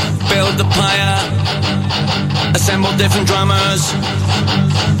 build the pyre, assemble different drummers,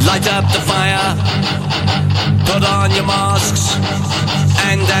 light up the fire, put on your masks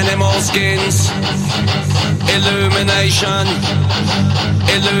and animal skins. Illumination,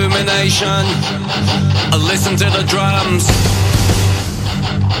 illumination. Listen to the drums.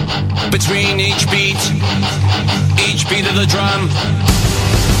 Between each beat of the drum.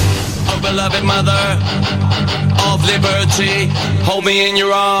 Oh, beloved mother of liberty, hold me in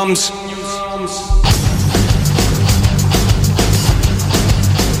your arms.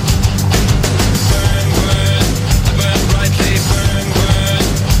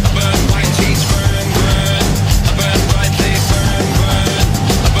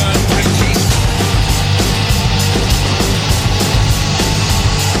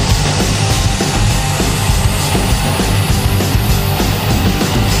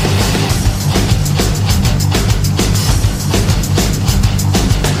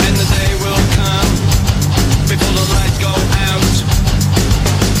 And the day will come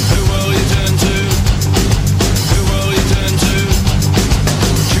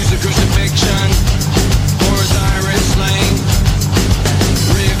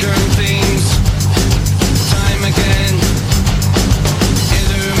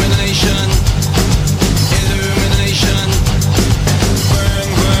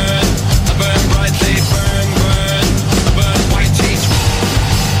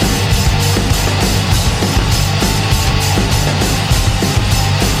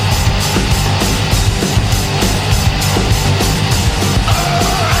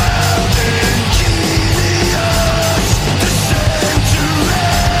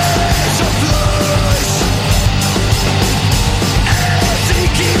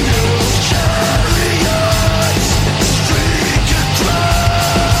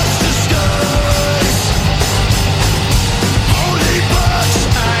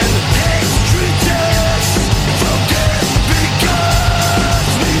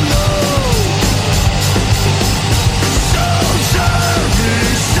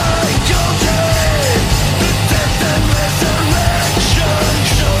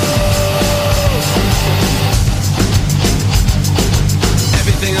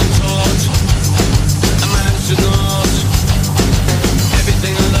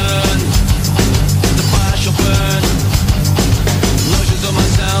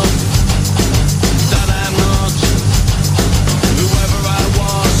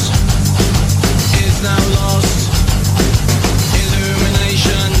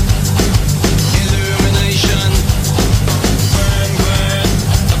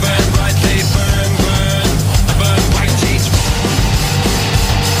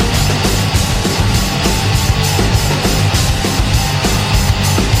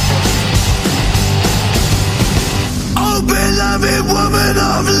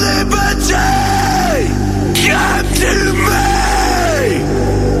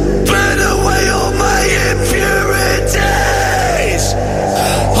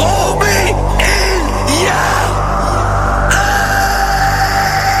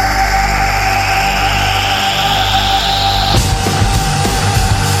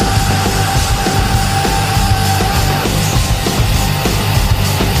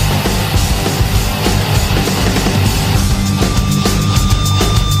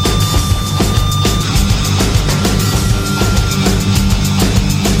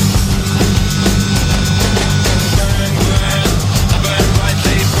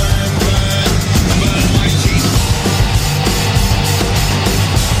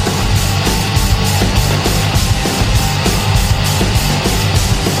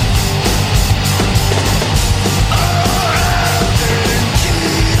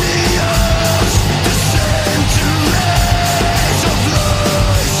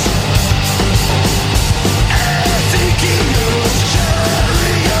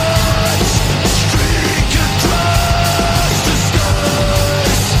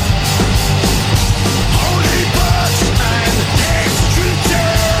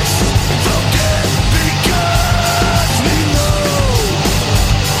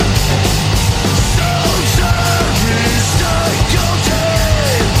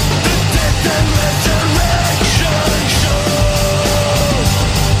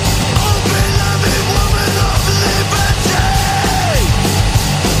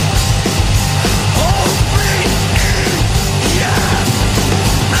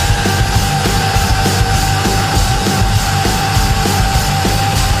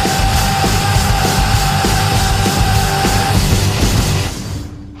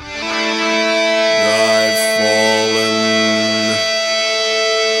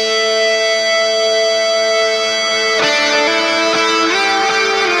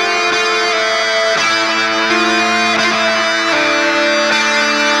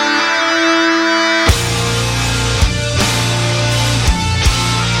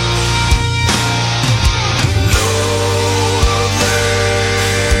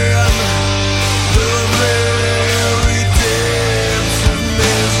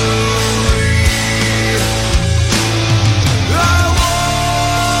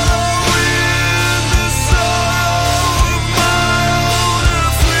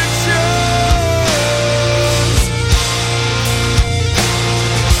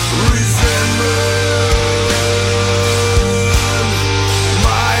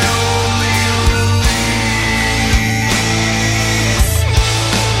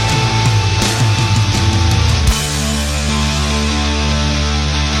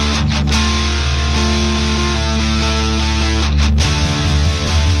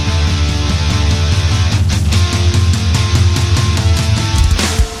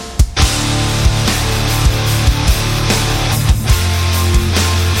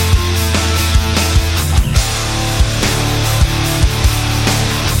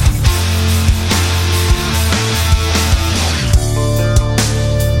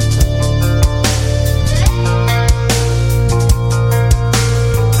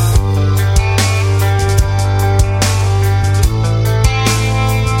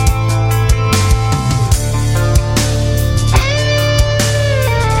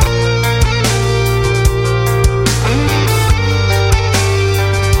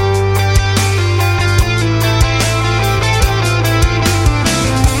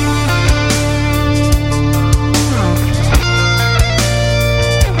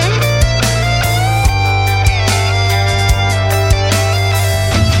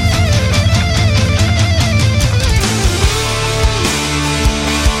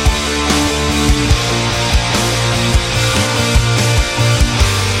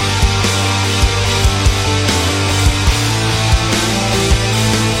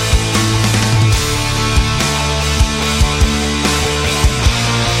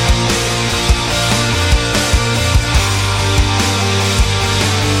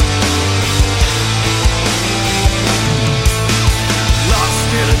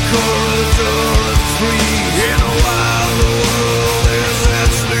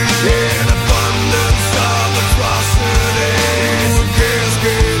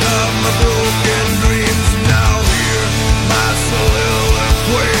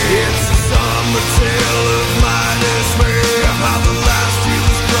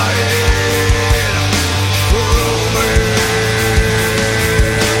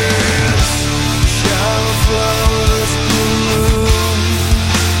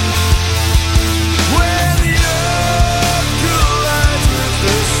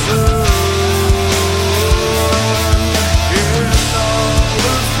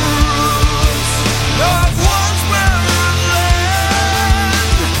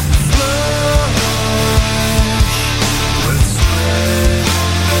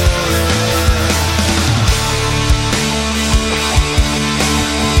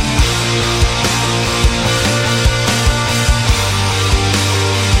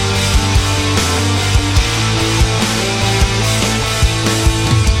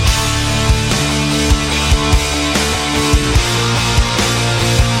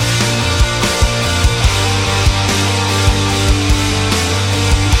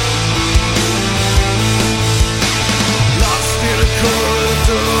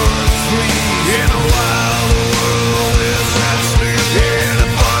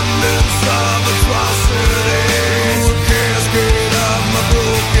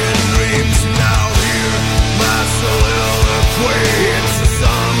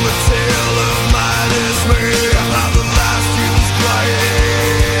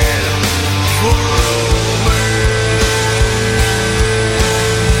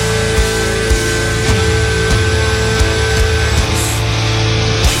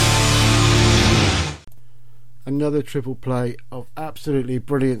another triple play of absolutely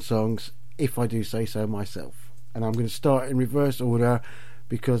brilliant songs, if I do say so myself. And I'm going to start in reverse order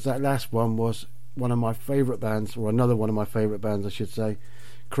because that last one was one of my favourite bands, or another one of my favourite bands I should say,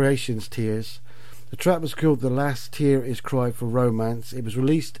 Creation's Tears. The track was called The Last Tear Is Cried for Romance. It was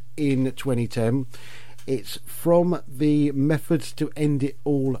released in 2010. It's from the Methods to End It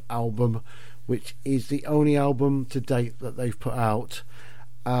All album, which is the only album to date that they've put out.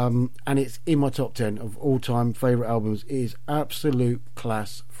 And it's in my top 10 of all-time favourite albums. It is absolute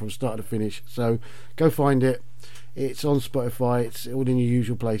class from start to finish. So go find it. It's on Spotify. It's all in your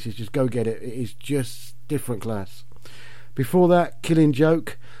usual places. Just go get it. It is just different class. Before that, Killing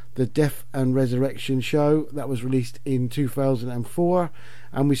Joke, The Death and Resurrection Show. That was released in 2004.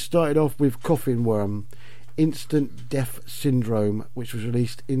 And we started off with Coffin Worm, Instant Death Syndrome, which was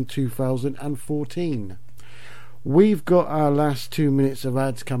released in 2014. We've got our last 2 minutes of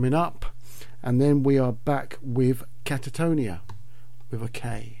ads coming up, and then we are back with Catatonia with a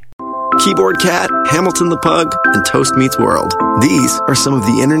K. Keyboard Cat, Hamilton the Pug, and Toast Meets World. These are some of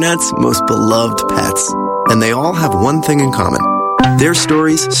the internet's most beloved pets, and they all have one thing in common. Their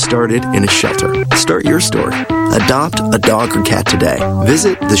stories started in a shelter. Start your story. Adopt a dog or cat today.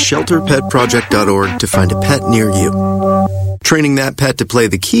 Visit theshelterpetproject.org to find a pet near you. Training that pet to play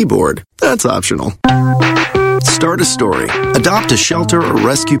the keyboard, that's optional. Start a story. Adopt a shelter or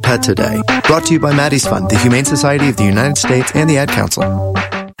rescue pet today. Brought to you by Maddie's Fund, the Humane Society of the United States, and the Ad Council.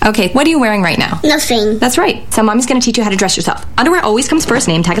 Okay, what are you wearing right now? Nothing. That's right. So mommy's going to teach you how to dress yourself. Underwear always comes first,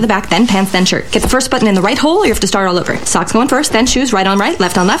 name tag at the back, then pants, then shirt. Get the first button in the right hole or you have to start all over. Socks going first, then shoes, right on right,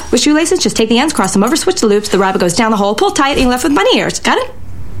 left on left. With shoelaces, just take the ends, cross them over, switch the loops, the rabbit goes down the hole, pull tight, and you're left with bunny ears. Got it?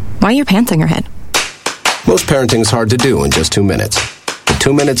 Why are your pants on your head? Most parenting's hard to do in just 2 minutes. But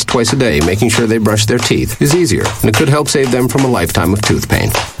 2 minutes twice a day making sure they brush their teeth is easier, and it could help save them from a lifetime of tooth pain.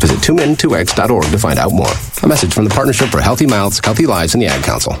 Visit 2min2x.org to find out more. A message from the Partnership for Healthy Mouths, Healthy Lives, and the Ad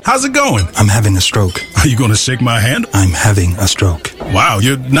Council. How's it going? I'm having a stroke. Are you going to shake my hand? I'm having a stroke. Wow,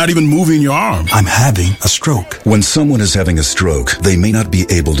 you're not even moving your arm. I'm having a stroke. When someone is having a stroke, they may not be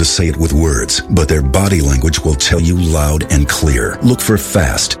able to say it with words, but their body language will tell you loud and clear. Look for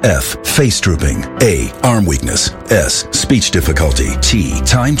FAST. F. Face drooping. A. Arm weakness. S. Speech difficulty. T.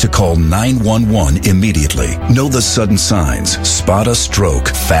 Time to call 911 immediately. Know the sudden signs. Spot a stroke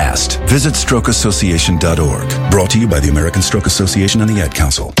fast. Visit strokeassociation.org. Brought to you by the American Stroke Association and the Ad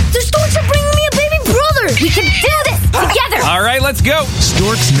Council. The storks are bringing me a baby brother. We can do this together. All right, let's go.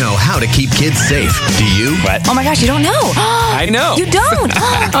 Storks know how to keep kids safe. Do you? What? Oh my gosh, you don't know. I know. You don't.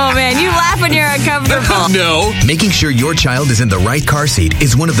 Oh man, you laugh when you're uncomfortable. No. Making sure your child is in the right car seat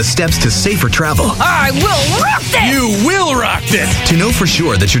is one of the steps to safer travel. I will rock this. You will rock this. To know for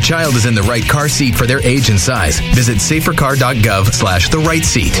sure that your child is in the right car seat for their age and size, visit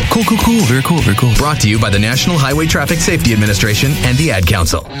safercar.gov/the-right-seat. Cool. Very cool. Brought to you by the National Highway Traffic Safety Administration and the Ad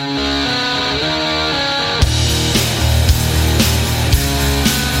Council.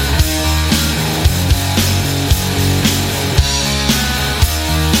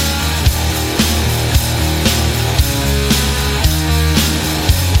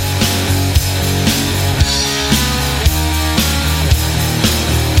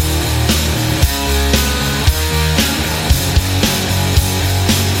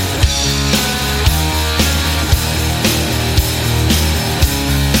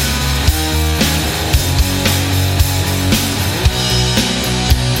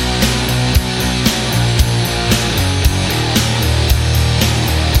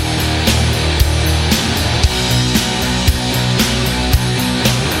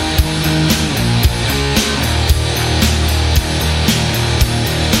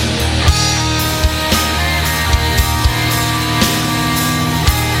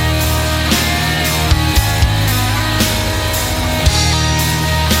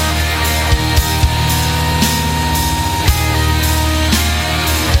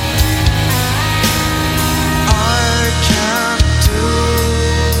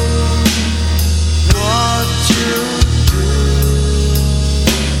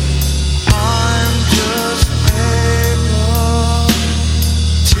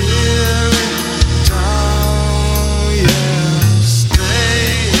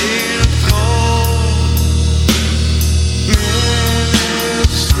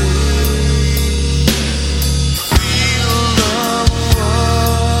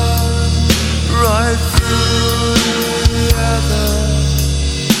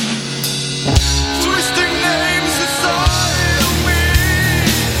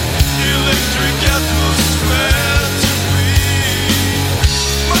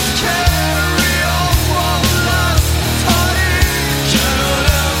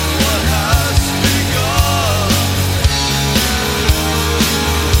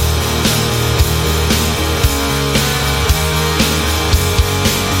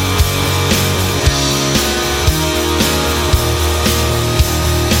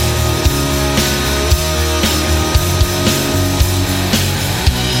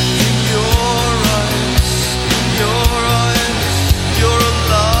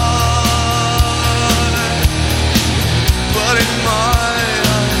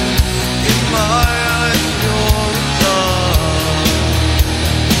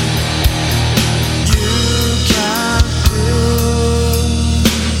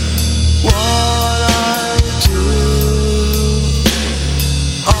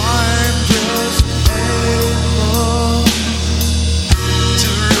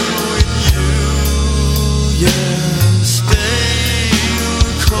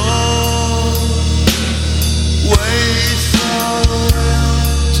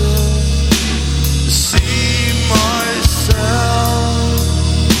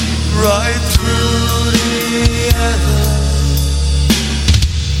 right through the other.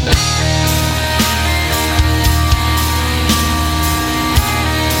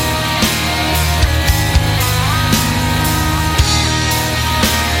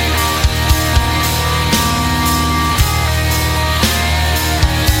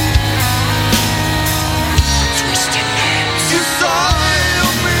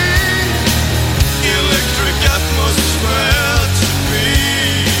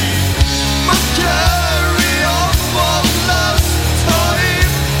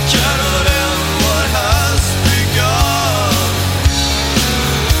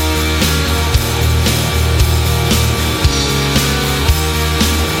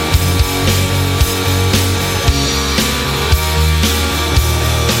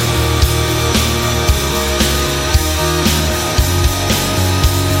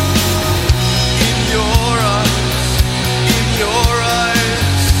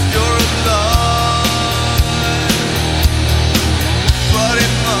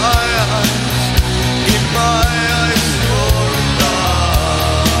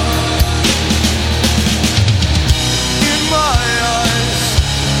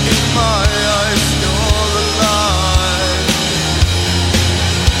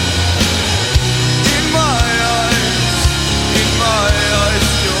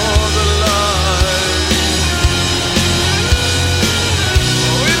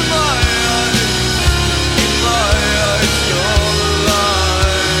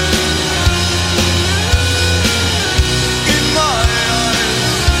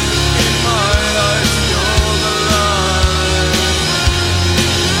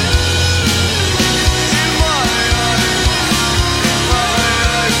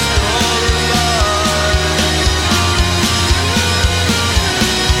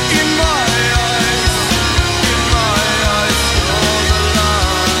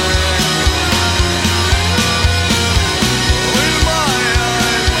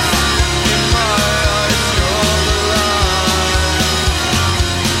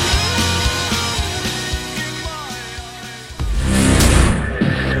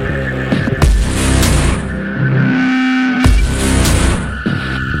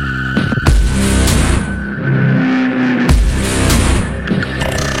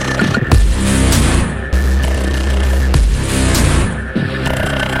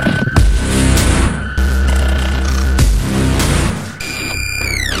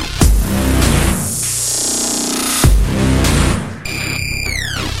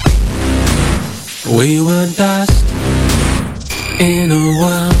 We were dust in a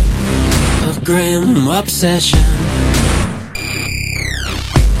world of grim obsession.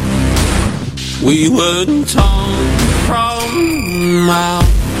 We were torn from our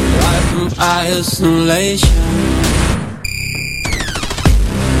life of isolation.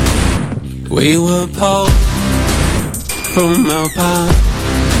 We were pulled from our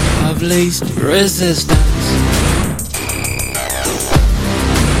path of least resistance.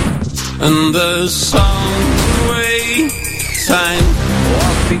 And the song we sang,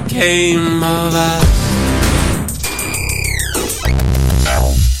 what became of us?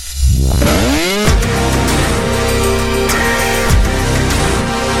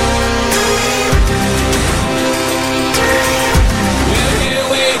 We're here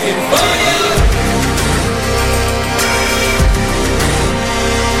waiting for you.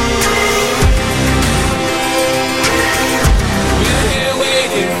 We're here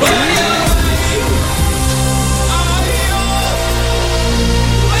waiting for you.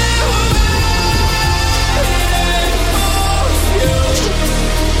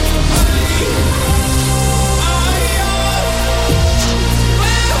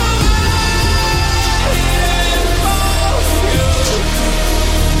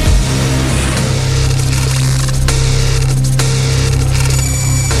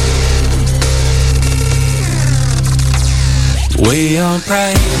 We all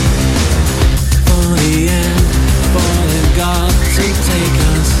pray for the end, for the God to take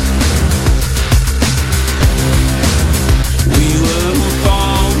us. We were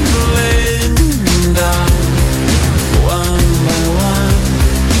falling down one by one.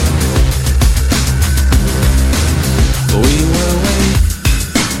 We were weak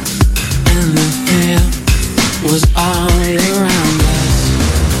and the fear was all around us.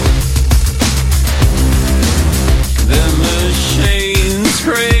 The machine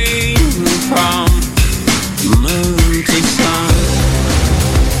screamed from moon to sun.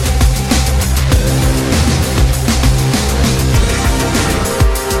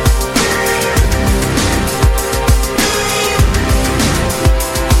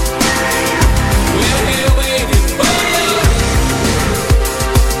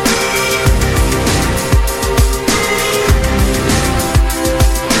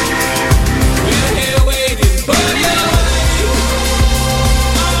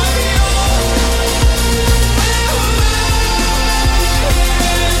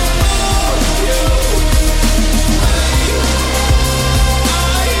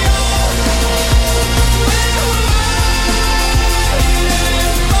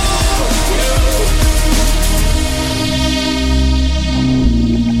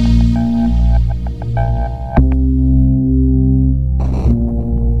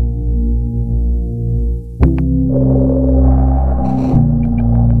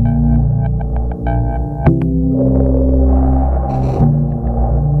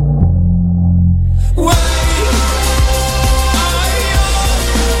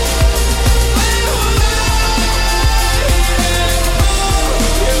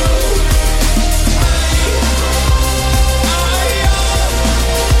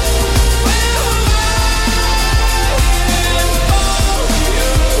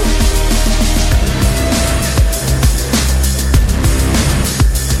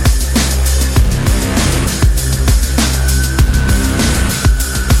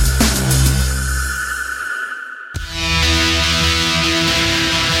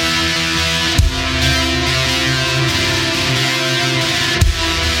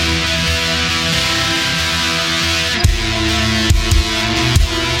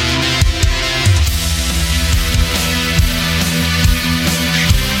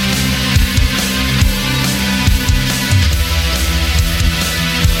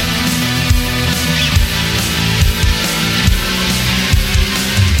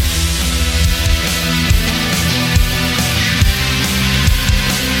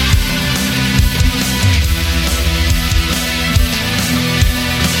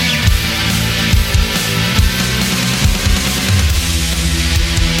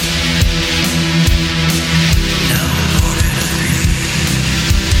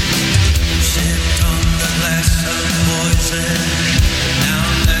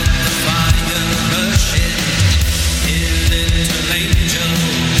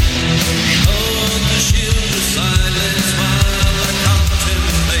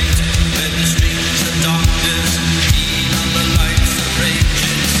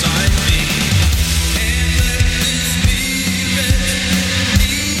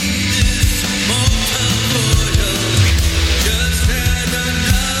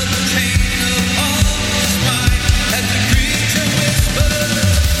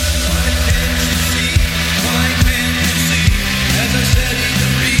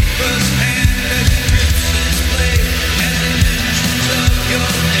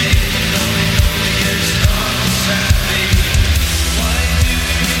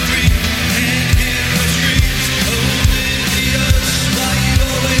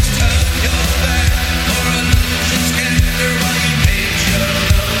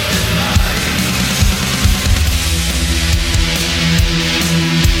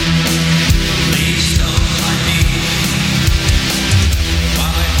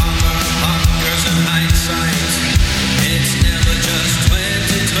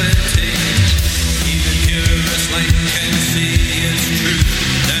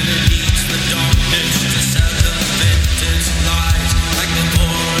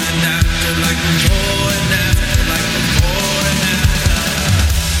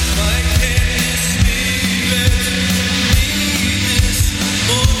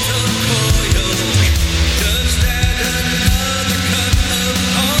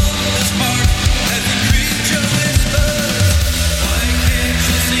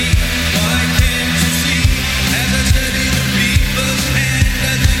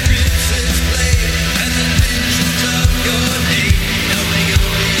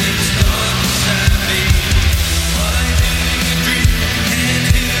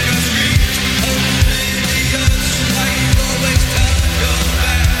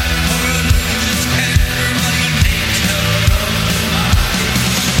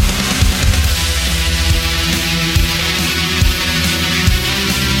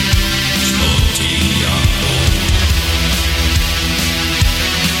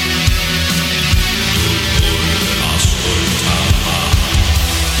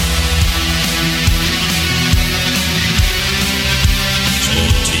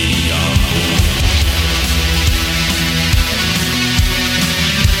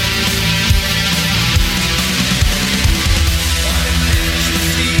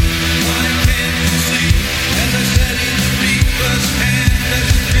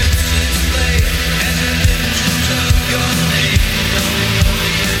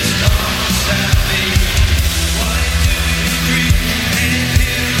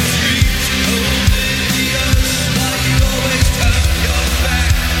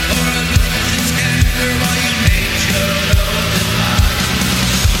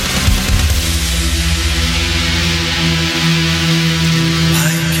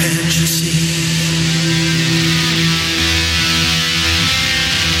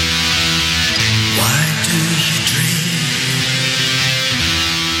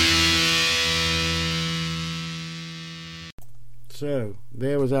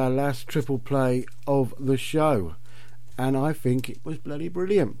 There was our last triple play of the show, and I think it was bloody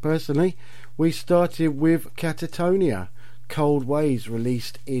brilliant. Personally, we started with Catatonia, Cold Ways,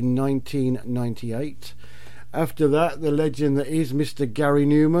 released in 1998. After that, the legend that is Mr. Gary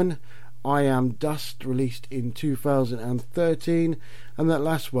Newman, I Am Dust, released in 2013. And that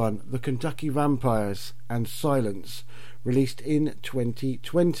last one, The Kentucky Vampires and Silence, released in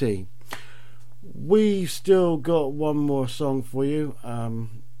 2020. We've still got one more song for you.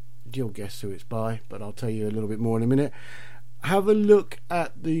 You'll guess who it's by, but I'll tell you a little bit more in a minute. Have a look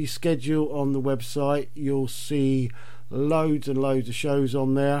at the schedule on the website. You'll see loads and loads of shows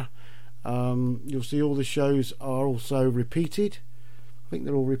on there. You'll see all the shows are also repeated. I think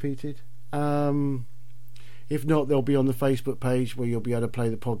they're all repeated. If not, they'll be on the Facebook page where you'll be able to play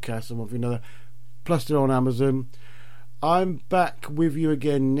the podcast and one thing another. Plus, they're on Amazon. I'm back with you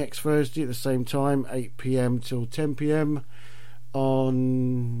again next Thursday at the same time, 8 p.m. till 10 p.m.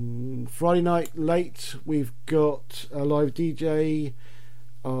 On Friday night late, we've got a live DJ,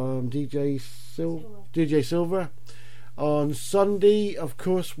 DJ Silver. On Sunday, of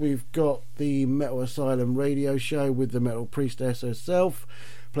course, we've got the Metal Asylum radio show with the Metal Priestess herself,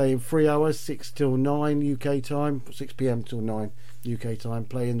 playing 3 hours, 6 till 9 UK time, 6 p.m. till 9 UK time,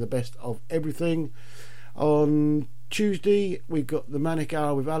 playing the best of everything. On Tuesday, we've got the Manic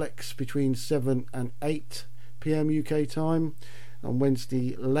Hour with Alex between 7 and 8 p.m. UK time. On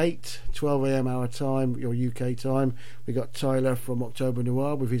Wednesday late, 12 a.m. our time, your UK time, we got Tyler from October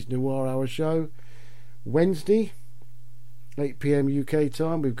Noir with his Noir Hour show. Wednesday, 8 p.m. UK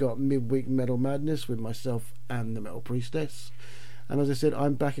time, we've got Midweek Metal Madness with myself and the Metal Priestess. And as I said,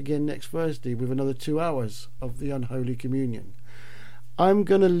 I'm back again next Thursday with another 2 hours of the Unholy Communion. I'm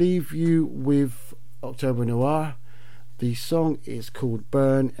going to leave you with October Noir. The song is called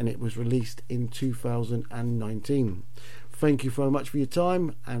Burn, and it was released in 2019. Thank you very much for your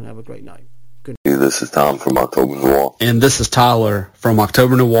time, and have a great night. Good night. This is Tom from October Noir. And this is Tyler from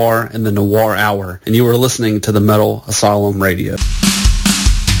October Noir and the Noir Hour. And you are listening to the Metal Asylum Radio.